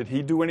lot of money. Did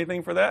he do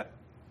anything for that?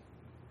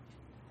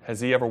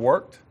 Has he ever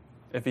worked?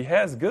 If he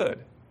has,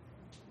 good.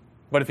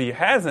 But if he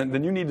hasn't,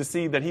 then you need to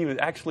see that he would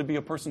actually be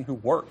a person who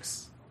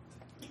works.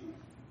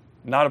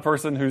 Not a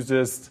person who's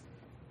just,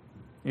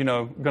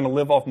 going to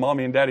live off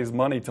mommy and daddy's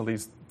money till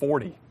he's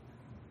 40.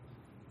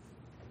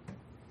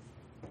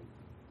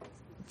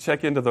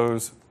 Check into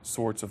those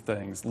sorts of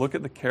things. Look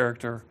at the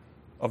character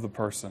of the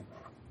person.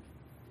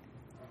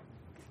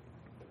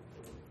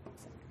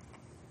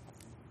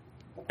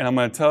 And I'm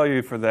going to tell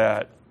you for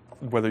that,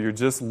 whether you're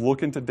just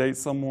looking to date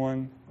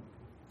someone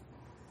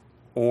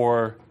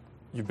or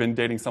you've been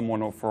dating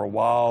someone for a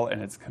while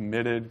and it's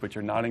committed but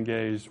you're not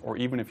engaged, or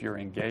even if you're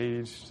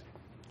engaged,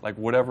 like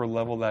whatever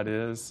level that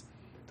is,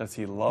 does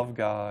he love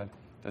God?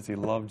 Does he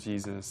love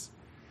Jesus?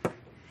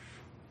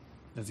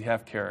 Does he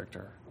have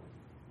character?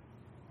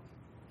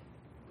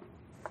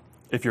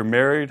 If you're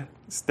married,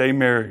 stay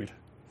married.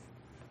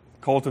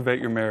 Cultivate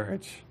your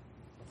marriage.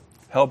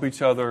 Help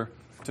each other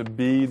to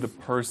be the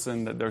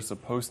person that they're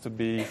supposed to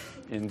be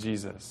in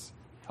Jesus.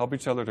 Help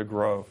each other to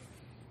grow.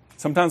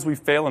 Sometimes we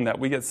fail in that.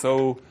 We get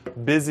so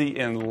busy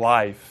in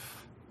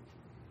life,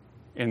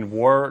 in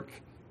work,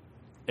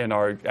 in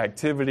our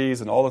activities,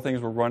 and all the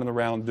things we're running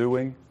around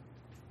doing,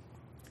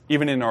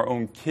 even in our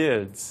own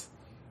kids,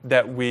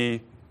 that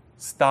we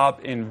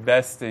stop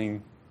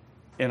investing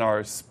in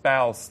our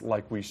spouse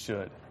like we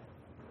should.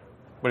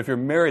 But if you're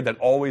married, that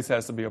always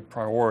has to be a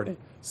priority.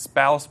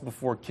 Spouse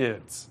before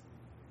kids.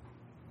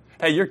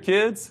 Hey, your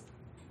kids,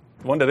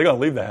 one day they're going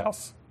to leave the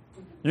house.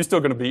 You're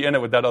still going to be in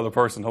it with that other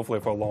person, hopefully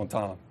for a long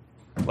time.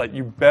 Like,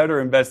 you better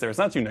invest there. It's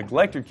not you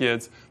neglect your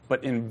kids,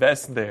 but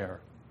invest there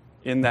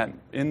in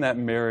that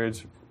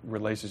marriage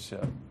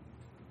relationship.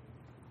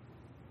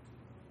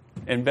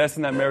 Invest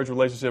in that marriage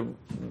relationship,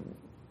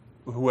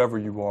 whoever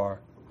you are,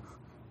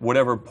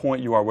 whatever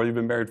point you are, whether you've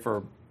been married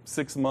for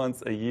 6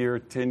 months, a year,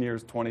 10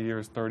 years, 20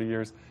 years, 30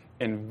 years,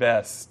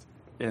 invest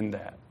in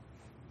that.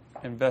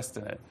 Invest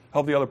in it.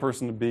 Help the other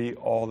person to be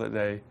all that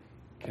they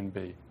can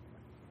be.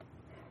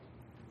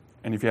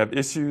 And if you have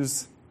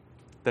issues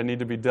that need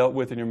to be dealt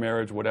with in your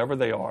marriage, whatever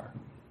they are,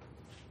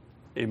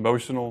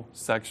 emotional,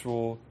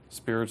 sexual,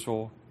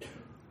 spiritual,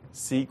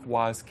 seek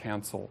wise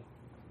counsel.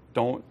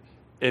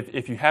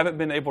 If you haven't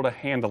been able to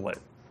handle it,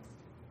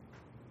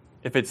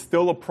 if it's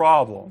still a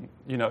problem,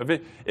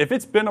 if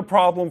it's been a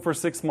problem for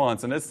 6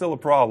 months and it's still a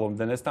problem,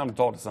 then it's time to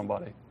talk to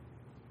somebody.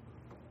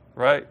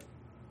 Right?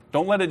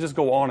 Don't let it just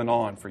go on and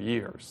on for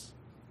years.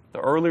 The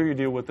earlier you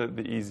deal with it,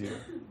 the easier.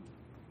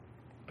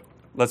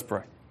 Let's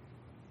pray.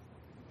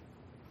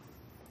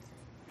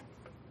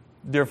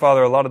 Dear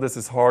Father, a lot of this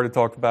is hard to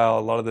talk about.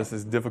 A lot of this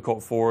is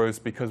difficult for us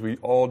because we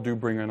all do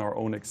bring in our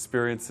own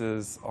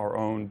experiences, our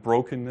own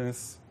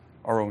brokenness,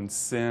 our own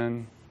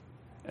sin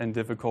and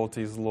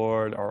difficulties,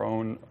 Lord, our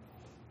own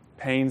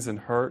pains and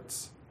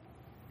hurts.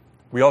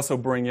 We also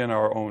bring in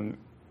our own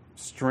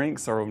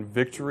strengths, our own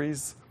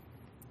victories.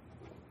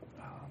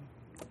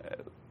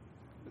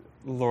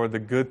 Lord, the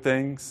good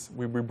things,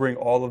 we bring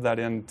all of that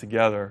in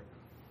together,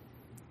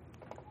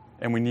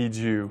 and we need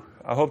you.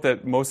 I hope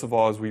that most of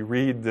all, as we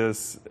read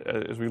this,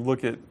 as we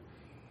look at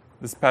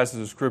this passage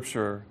of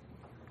Scripture,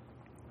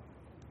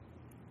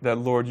 that,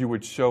 Lord, you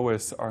would show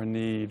us our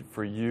need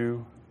for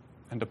you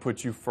and to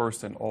put you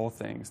first in all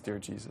things, dear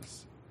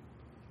Jesus.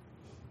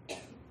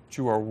 That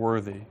you are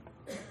worthy.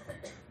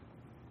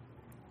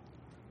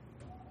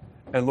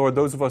 And, Lord,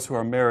 those of us who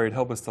are married,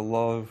 help us to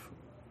love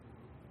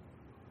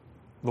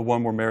the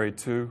one we're married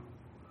to.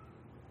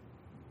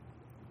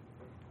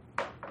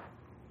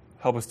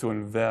 Help us to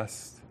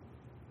invest.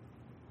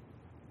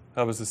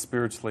 Help us to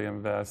spiritually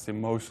invest,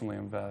 emotionally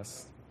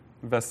invest.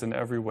 Invest in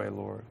every way,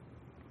 Lord,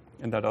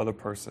 in that other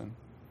person.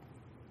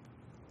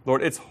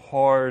 Lord, it's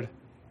hard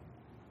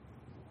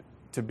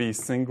to be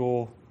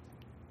single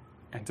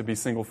and to be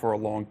single for a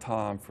long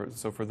time.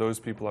 So for those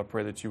people, I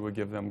pray that you would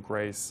give them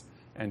grace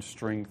and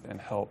strength and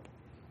help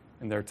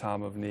in their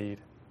time of need.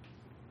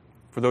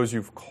 For those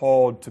you've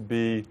called to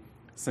be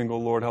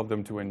single, Lord, help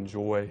them to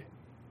enjoy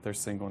their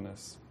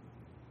singleness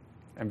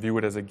and view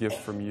it as a gift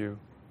from you.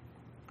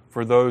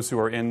 For those who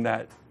are in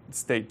that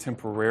state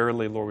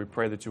temporarily, Lord, we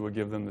pray that you would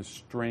give them the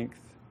strength,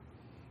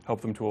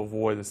 help them to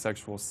avoid the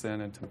sexual sin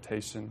and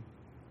temptation.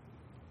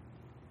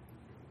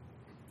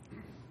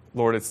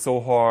 Lord, it's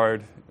so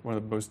hard. One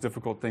of the most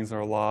difficult things in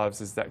our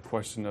lives is that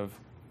question of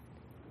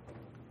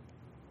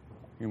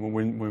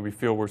when we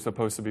feel we're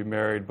supposed to be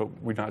married,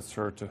 but we're not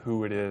sure to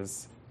who it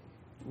is.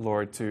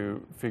 Lord,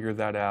 to figure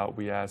that out,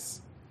 we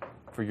ask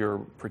for your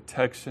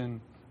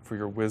protection, for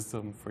your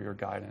wisdom, for your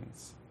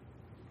guidance.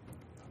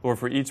 Lord,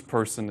 for each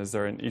person,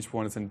 each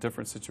one is in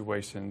different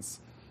situations,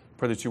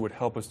 pray that you would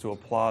help us to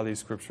apply these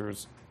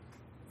scriptures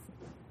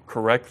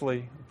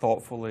correctly,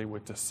 thoughtfully,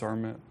 with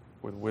discernment,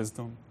 with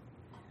wisdom.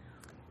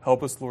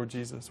 Help us, Lord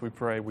Jesus. We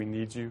pray. We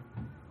need you.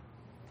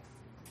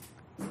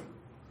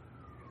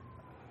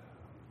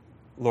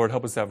 Lord,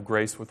 help us to have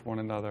grace with one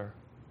another,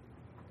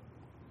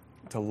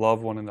 to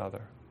love one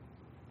another.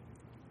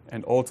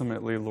 And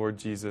ultimately, Lord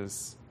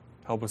Jesus,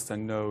 help us to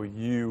know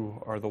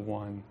you are the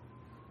one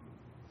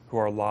who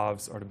our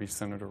lives are to be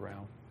centered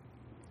around.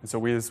 And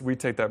so as we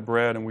take that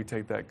bread and we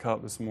take that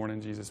cup this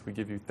morning, Jesus, we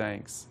give you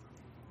thanks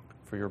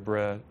for your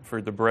bread,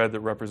 for the bread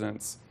that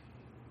represents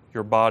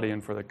your body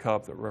and for the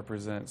cup that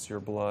represents your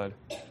blood.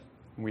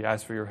 And we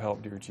ask for your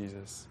help, dear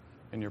Jesus,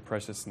 in your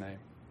precious name.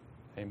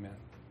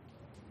 Amen.